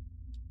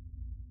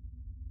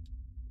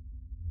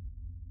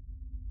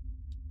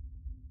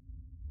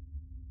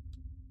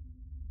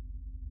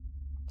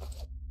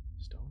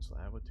 Stone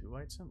slab with 2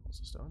 white symbols.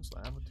 A stone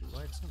slab with 2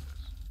 white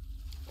symbols.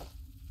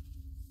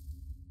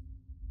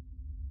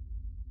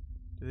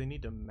 Do they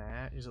need to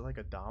match? Is it like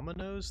a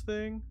dominoes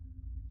thing?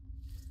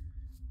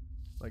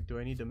 Like, do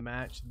I need to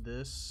match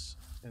this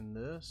and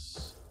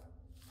this?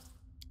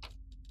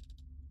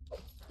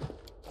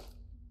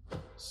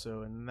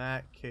 So in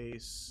that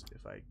case,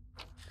 if I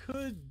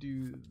could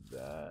do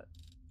that,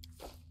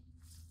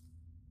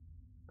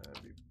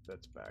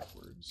 that's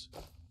backwards.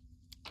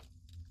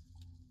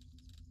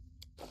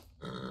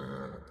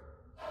 No,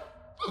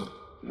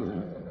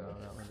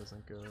 that one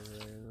doesn't go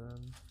there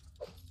then.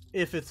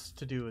 If it's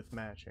to do with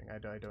matching, I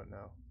don't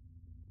know.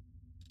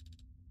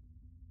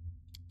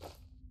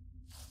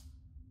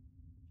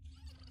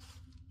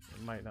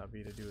 It might not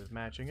be to do with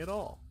matching at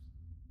all.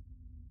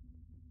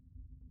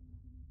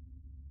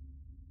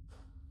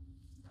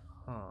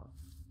 Huh.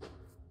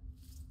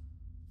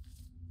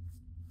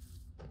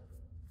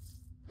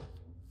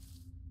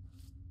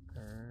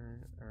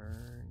 Earn.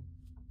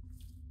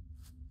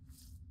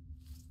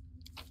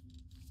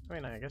 I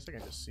mean, I guess I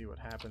can just see what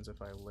happens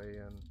if I lay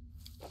in.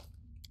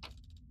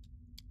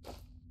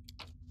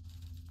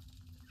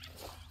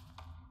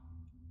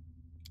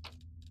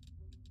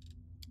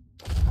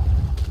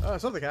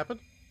 Something happened.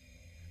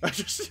 I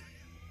just...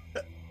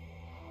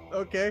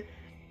 Okay.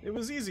 It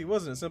was easy,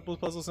 wasn't it? Simple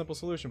puzzle, simple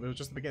solution, but it was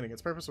just the beginning.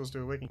 Its purpose was to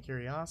awaken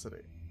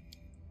curiosity.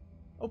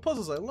 Oh,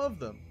 puzzles, I love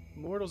them!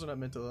 Mortals are not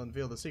meant to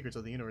unveil the secrets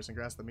of the universe and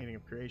grasp the meaning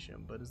of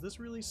creation, but is this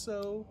really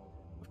so?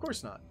 Of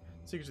course not.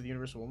 The secrets of the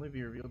universe will only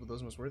be revealed to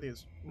those most worthy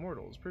as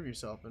mortals. Prove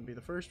yourself and be the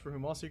first for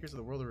whom all secrets of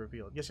the world are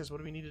revealed. Yes, what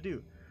do we need to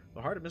do?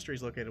 The heart of mystery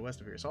is located west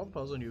of here. Solve the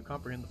puzzle and you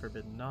comprehend the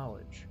forbidden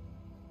knowledge.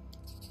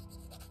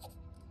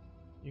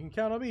 You can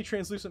count on me,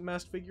 translucent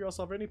masked figure. I'll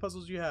solve any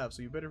puzzles you have,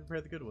 so you better prepare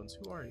the good ones.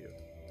 Who are you?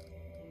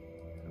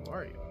 Who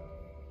are you?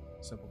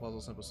 Simple puzzle,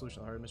 simple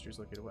solution. The heart of mystery is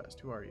located west.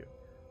 Who are you?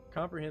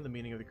 Comprehend the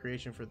meaning of the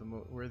creation for the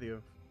worthy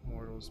of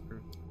mortals.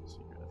 Prove the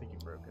secret. I think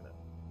you've broken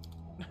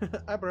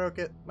it. I broke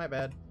it. My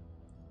bad.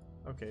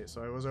 Okay,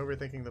 so I was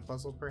overthinking the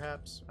puzzle,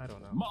 perhaps? I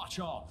don't know. March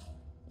on.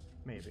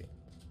 Maybe.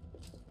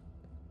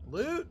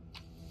 Loot?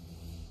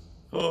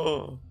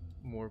 Oh,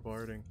 more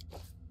barding.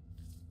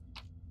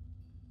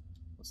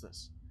 What's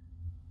this?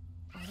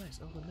 Oh, nice.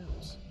 Elven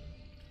notes.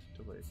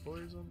 Delay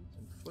poison.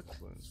 Inflict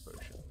wounds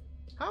potion.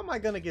 How am I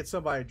gonna get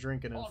somebody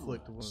drinking an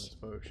inflict wounds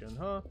potion,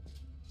 huh?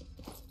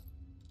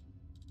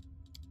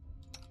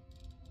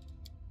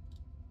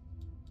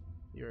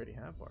 You already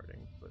have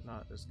barding, but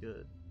not as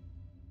good.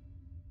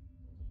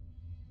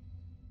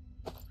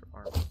 For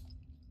armor.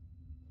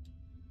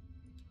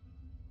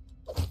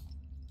 Oh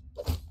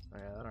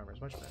yeah, that armor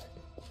is much better.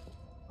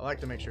 I like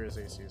to make sure his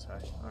AC is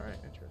high. Alright,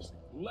 interesting.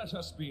 Let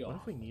us be What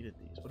off. if we needed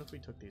these? What if we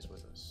took these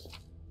with us?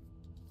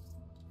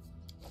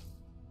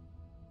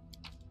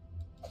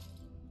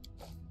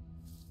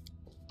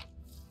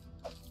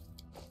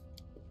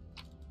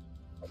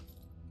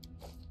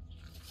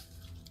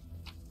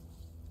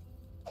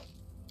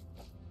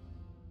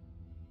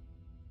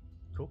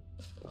 Cool.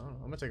 I don't know.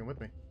 I'm gonna take them with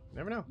me. You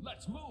never know.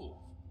 Let's move.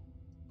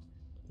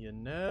 You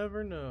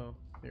never know.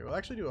 Here, we'll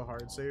actually do a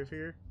hard save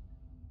here.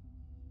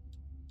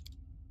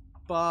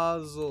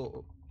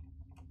 Basel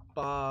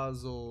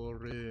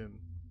Rim.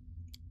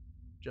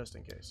 Just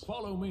in case.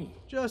 Follow me.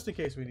 Just in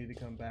case we need to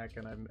come back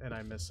and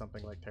I miss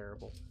something like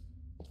terrible.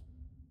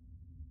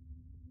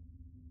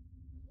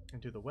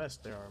 And to the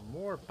west there are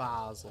more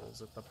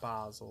Basels at the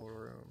Basel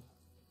Room.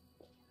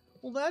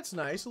 Well, that's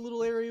nice. A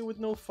little area with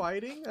no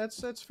fighting.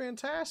 That's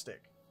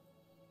fantastic.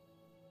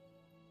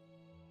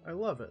 I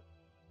love it.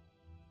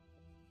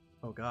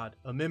 Oh god,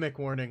 a mimic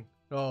warning.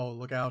 Oh,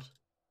 look out.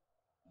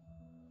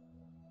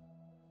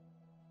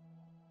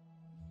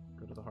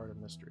 Go to the heart of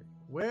mystery.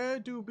 Where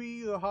do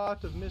be the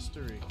heart of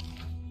mystery?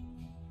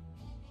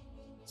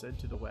 It's said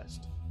to the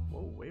west.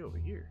 Whoa, way over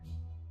here.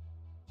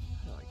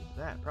 How do I get to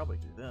that? Probably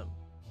through them.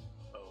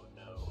 Oh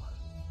no.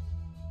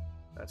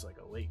 That's like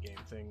a late game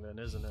thing then,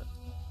 isn't it?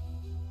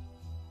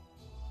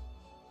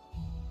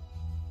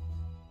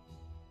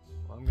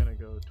 Well, I'm gonna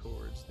go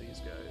towards these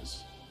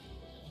guys.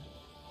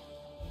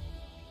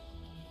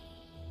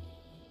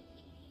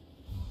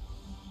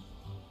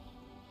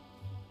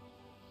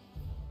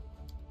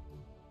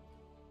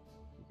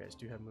 You guys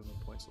do have movement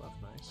points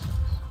left, nice.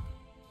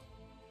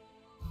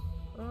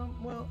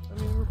 Well, I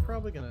mean, we're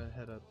probably gonna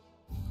head up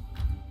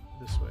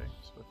this way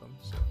with them,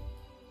 so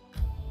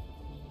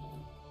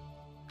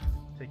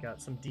take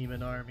out some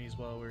demon armies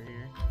while we're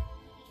here.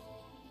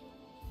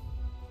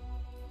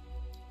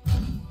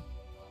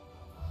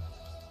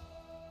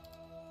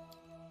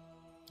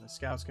 The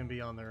scouts can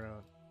be on their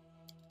own.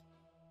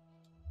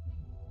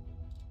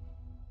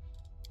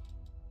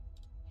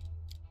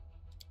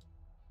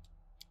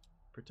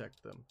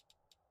 Protect them.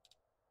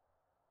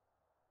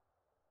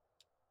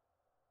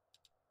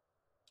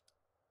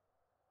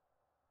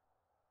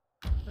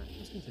 Alright,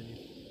 let's continue.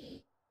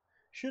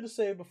 Should have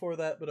saved before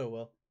that, but oh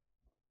well.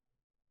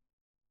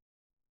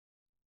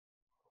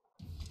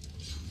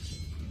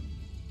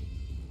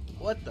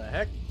 What the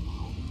heck?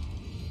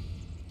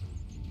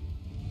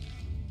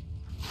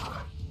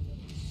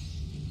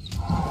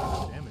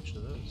 Damage to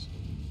those.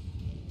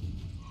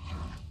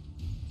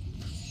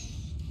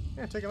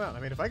 Yeah, take them out. I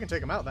mean, if I can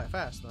take them out that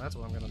fast, then that's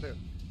what I'm gonna do.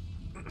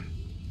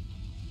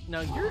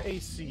 Now, your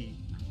AC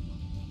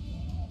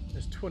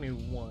is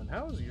 21.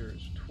 How is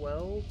yours?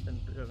 12 and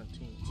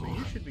 17. So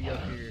you should be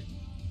up here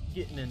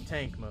getting in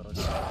tank mode.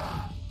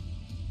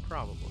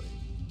 Probably.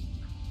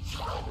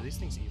 Are these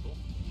things evil?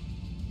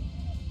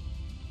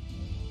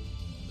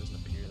 It doesn't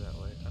appear that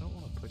way. I don't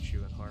want to put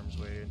you in harm's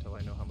way until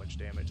I know how much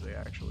damage they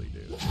actually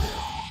do.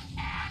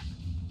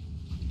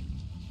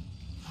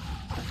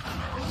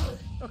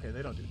 Okay,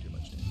 they don't do too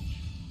much damage.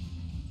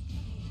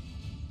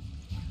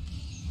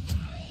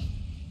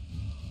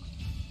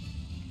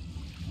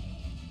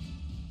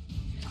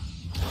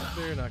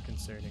 They're not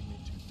concerning me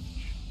too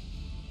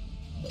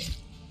much.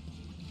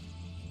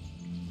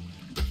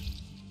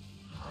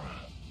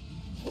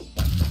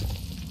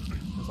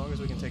 As long as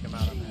we can take them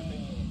out, I'm happy.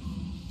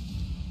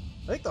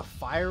 I think the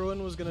fire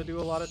one was going to do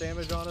a lot of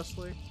damage,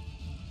 honestly.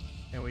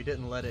 And we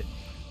didn't let it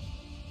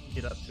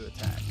get up to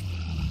attack.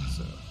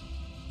 So.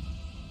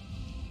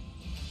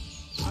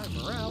 High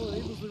morale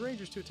enables the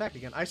rangers to attack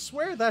again. I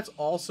swear that's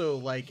also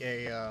like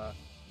a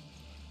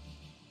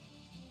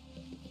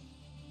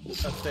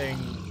thing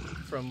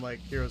from like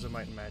Heroes of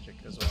Might and Magic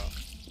as well.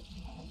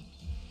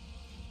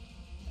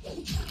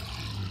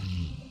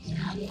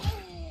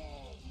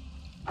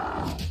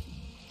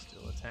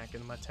 Still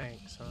attacking my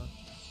tanks, huh?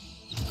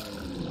 I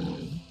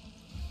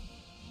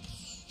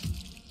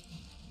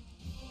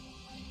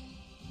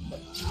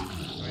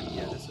mean,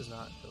 yeah, this is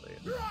not really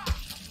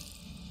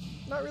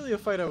not really a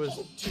fight I was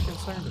too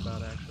concerned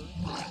about, actually.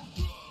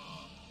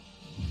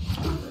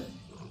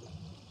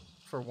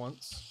 For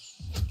once,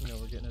 you know,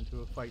 we're getting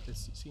into a fight that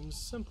seems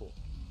simple.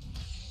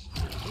 I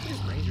think these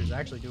rangers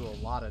actually do a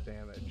lot of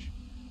damage.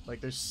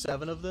 Like, there's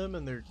 7 of them,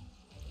 and they're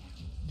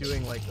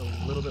doing like a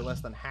little bit less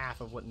than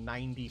half of what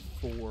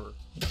 94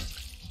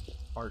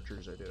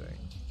 archers are doing.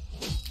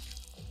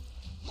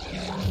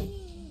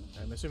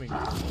 I'm assuming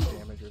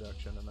damage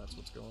reduction, and that's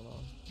what's going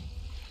on.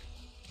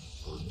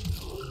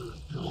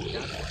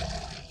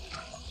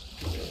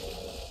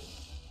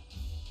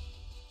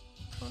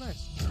 Oh,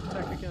 nice.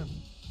 Attack again.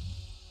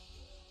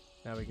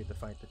 Now we get to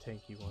fight the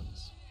tanky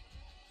ones.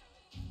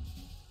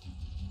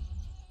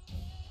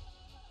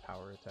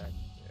 Power attack,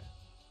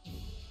 yeah.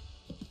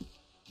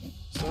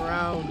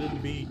 Surround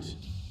and beat.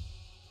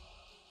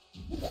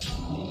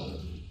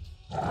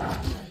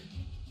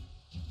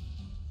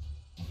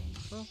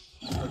 Well,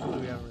 luckily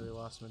we haven't really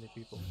lost many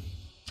people.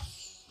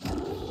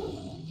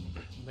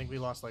 I think we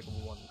lost like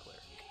 1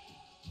 cleric.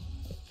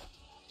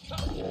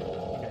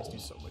 You guys do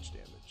so much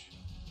damage.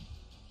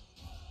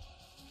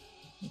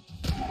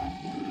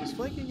 Is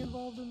flanking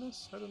involved in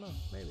this? I don't know.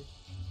 Maybe.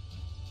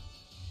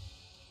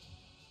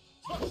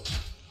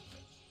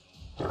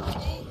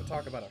 I'm gonna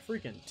talk about a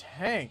freaking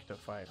tank to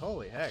fight.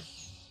 Holy heck.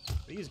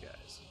 These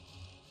guys.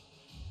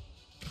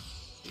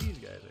 These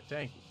guys are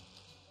tanky.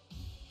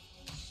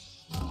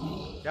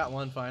 Got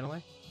one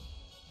finally.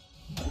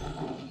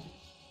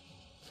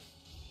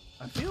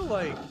 I feel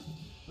like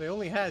they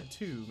only had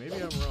 2. Maybe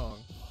I'm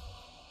wrong.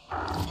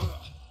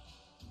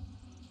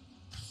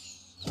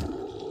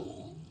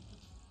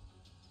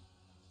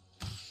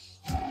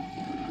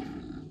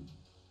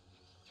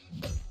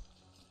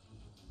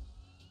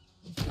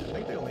 I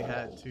think they only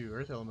had 2.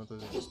 Earth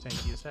Elementals are just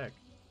tanky as heck.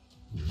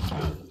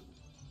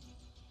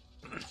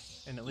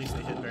 And at least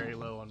they hit very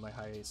low on my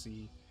high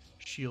AC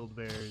shield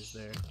bearers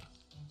there.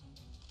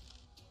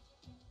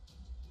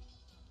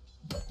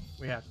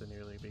 We have to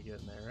nearly be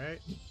getting there,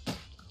 right?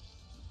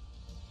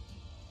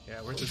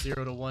 Yeah, we're at the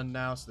 0 to 1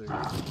 now, so they're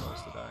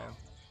close to dying.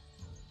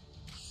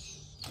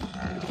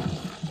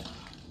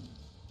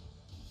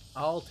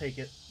 I'll take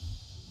it.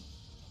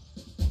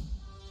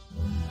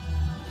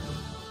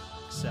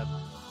 Except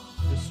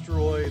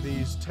destroy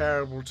these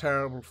terrible,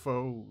 terrible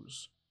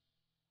foes.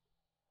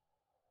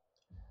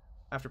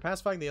 After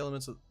pacifying the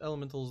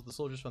elementals, the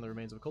soldiers found the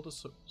remains of a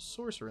cultist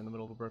sorcerer in the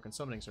middle of a broken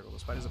summoning circle.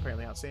 Despite his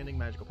apparently outstanding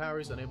magical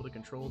powers, unable to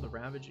control the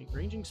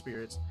ranging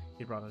spirits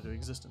he brought into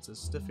existence, his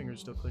stiff fingers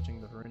still clutching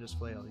the horrendous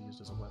flail he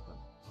used as a weapon.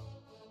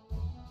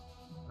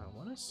 I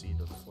want to see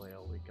the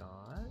flail we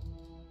got.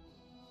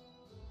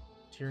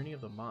 Tyranny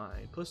of the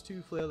Mind.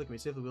 +2 flail that can be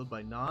safely wielded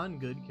by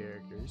non-good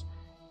characters.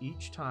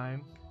 Each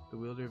time the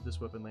wielder of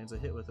this weapon lands a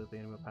hit with it, the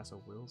enemy will pass a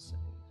will save.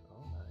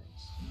 Oh,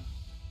 nice.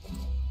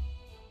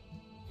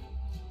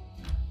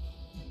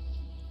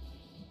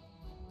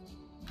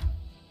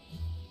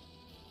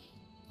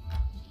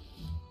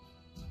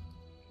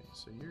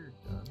 So you're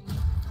done.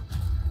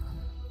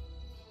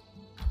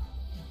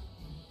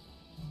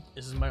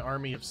 This is my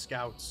army of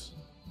scouts.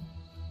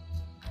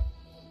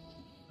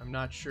 I'm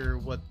not sure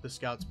what the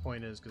scouts'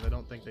 point is because I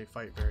don't think they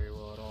fight very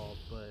well at all,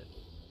 but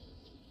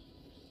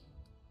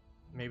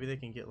maybe they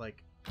can get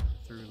like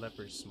through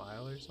Leper's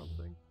Smile or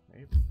something.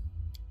 Maybe.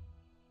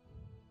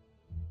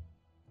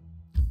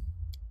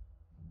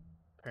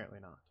 Apparently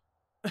not.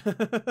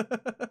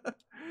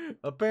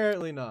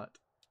 Apparently not.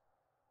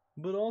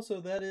 But also,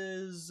 that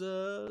is,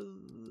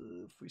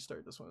 if we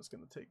start this one, it's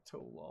going to take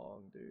too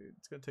long, dude.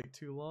 It's going to take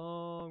too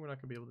long. We're not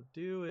going to be able to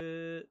do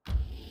it.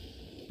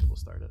 We'll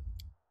start it.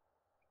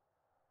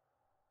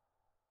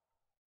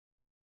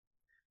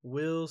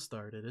 We'll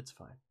start it. It's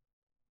fine.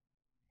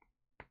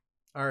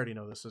 I already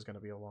know this is going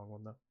to be a long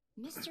one, though.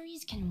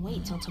 Mysteries can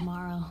wait till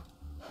tomorrow.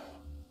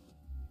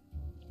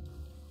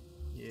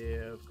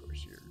 Yeah, of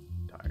course you're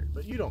tired.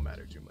 But you don't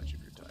matter too much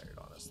if you're tired,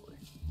 honestly.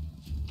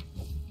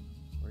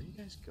 Where are you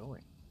guys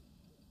going?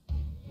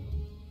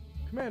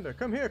 Commander,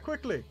 come here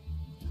quickly!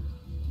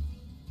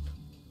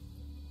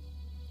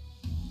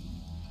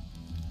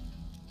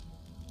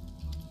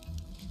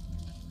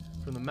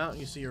 From the mountain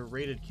you see a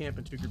raided camp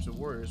and two groups of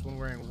warriors, one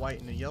wearing white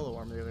and a yellow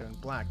armor, the other in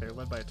black. They are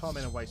led by a tall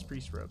man in white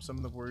priest robe. Some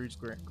of the warriors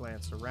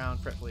glance around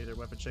fretfully, their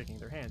weapons shaking in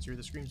their hands. You hear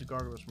the screams of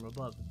gargoyles from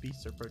above. The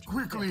beasts are approaching.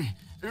 Quickly!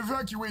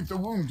 Evacuate the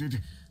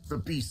wounded! The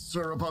beasts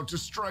are about to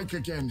strike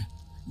again.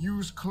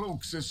 Use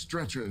cloaks as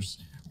stretchers.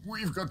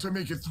 We've got to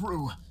make it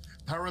through.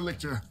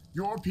 Paralictor,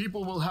 your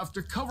people will have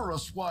to cover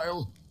us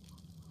while...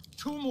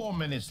 2 more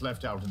minutes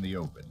left out in the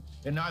open,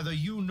 and neither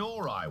you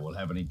nor I will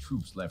have any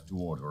troops left to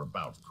order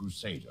about,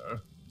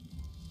 Crusader.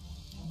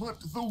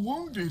 But the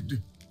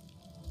wounded...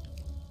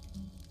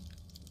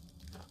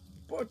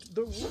 But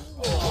the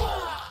wounded...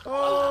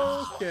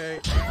 Okay.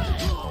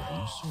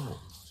 Problem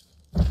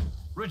solved.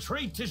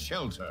 Retreat to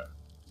shelter.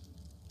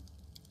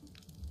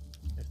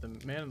 If the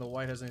man in the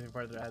white has anything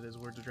further to add, his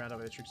words are drowned out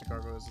by the shrieks of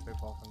gargoyles as they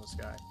fall from the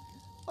sky.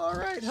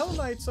 Alright, Hell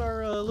Knights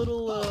are a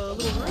little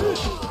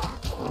rude.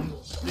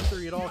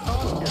 Victory at all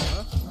costs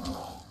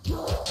here,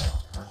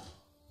 huh?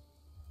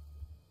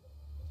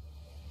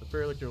 The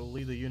Paralictor will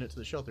lead the unit to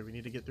the shelter. We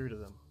need to get through to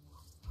them.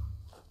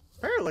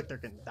 Paralictor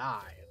can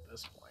die at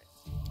this point.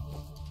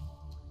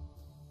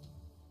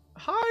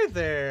 Hi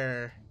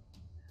there,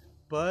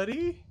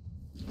 buddy.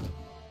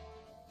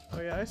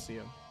 Oh yeah, I see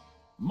him.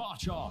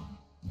 March on.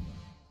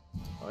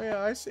 Oh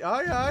yeah, I see.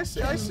 Oh yeah, I see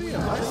him. I see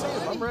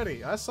him. I'm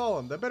ready. I saw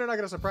him. They better not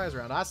get a surprise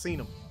round. I seen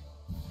him.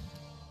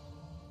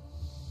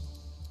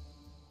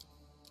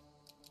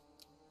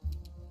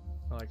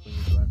 I like when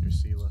you go after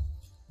Sela.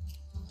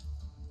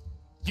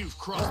 You've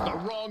crossed the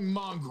wrong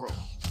mongrel.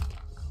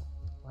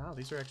 Wow,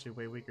 these are actually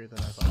way weaker than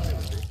I thought they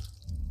would be.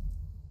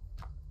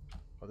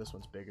 Oh, this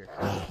one's bigger.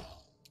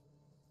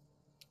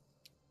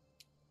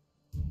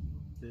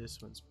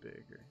 This one's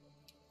bigger.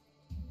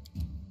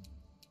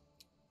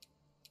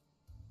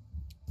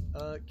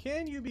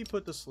 Can you be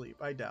put to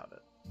sleep? I doubt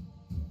it.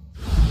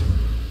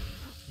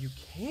 You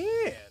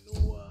can?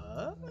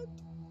 What?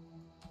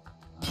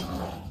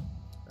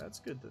 That's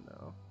good to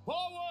know.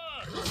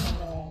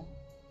 Forward!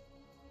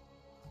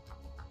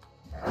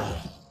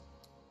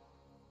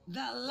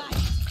 The light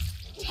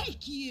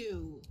take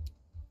you.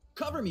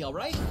 Cover me, all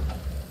right?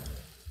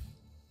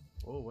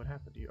 Oh, what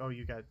happened to you? Oh,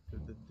 you got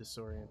the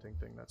disorienting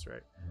thing. That's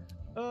right.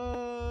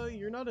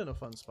 You're not in a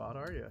fun spot,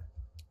 are you?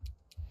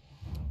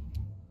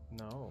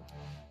 No.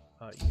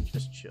 You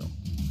just chill.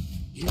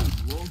 You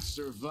won't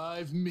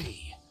survive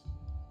me.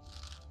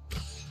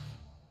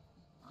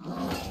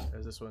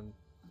 There's this one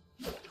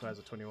who has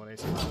a 21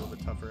 AC, a little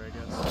bit tougher, I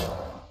guess.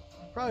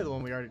 Probably the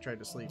one we already tried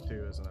to sleep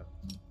too, isn't it?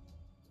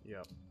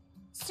 Yep.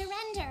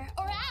 Surrender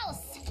or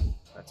else.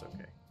 That's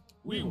okay.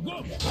 We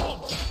won't.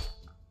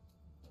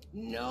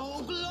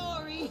 No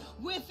glory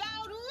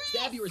without risk.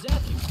 Stab you or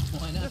zap you.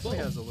 Why not Definitely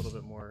both? has a little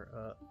bit more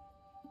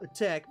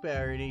attack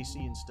power and AC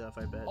and stuff,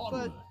 I bet. But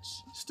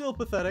Onwards. still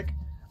pathetic.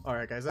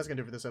 Alright guys, that's going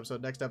to do it for this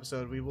episode. Next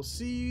episode, we will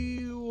see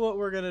what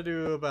we're going to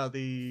do about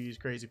these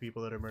crazy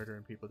people that are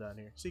murdering people down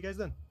here. See you guys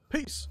then.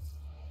 Peace!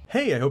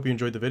 Hey, I hope you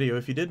enjoyed the video.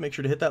 If you did, make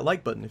sure to hit that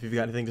like button. If you've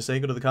got anything to say,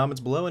 go to the comments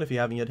below. And if you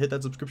haven't yet, hit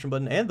that subscription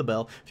button and the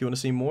bell. If you want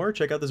to see more,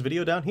 check out this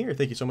video down here.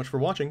 Thank you so much for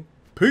watching.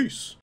 Peace!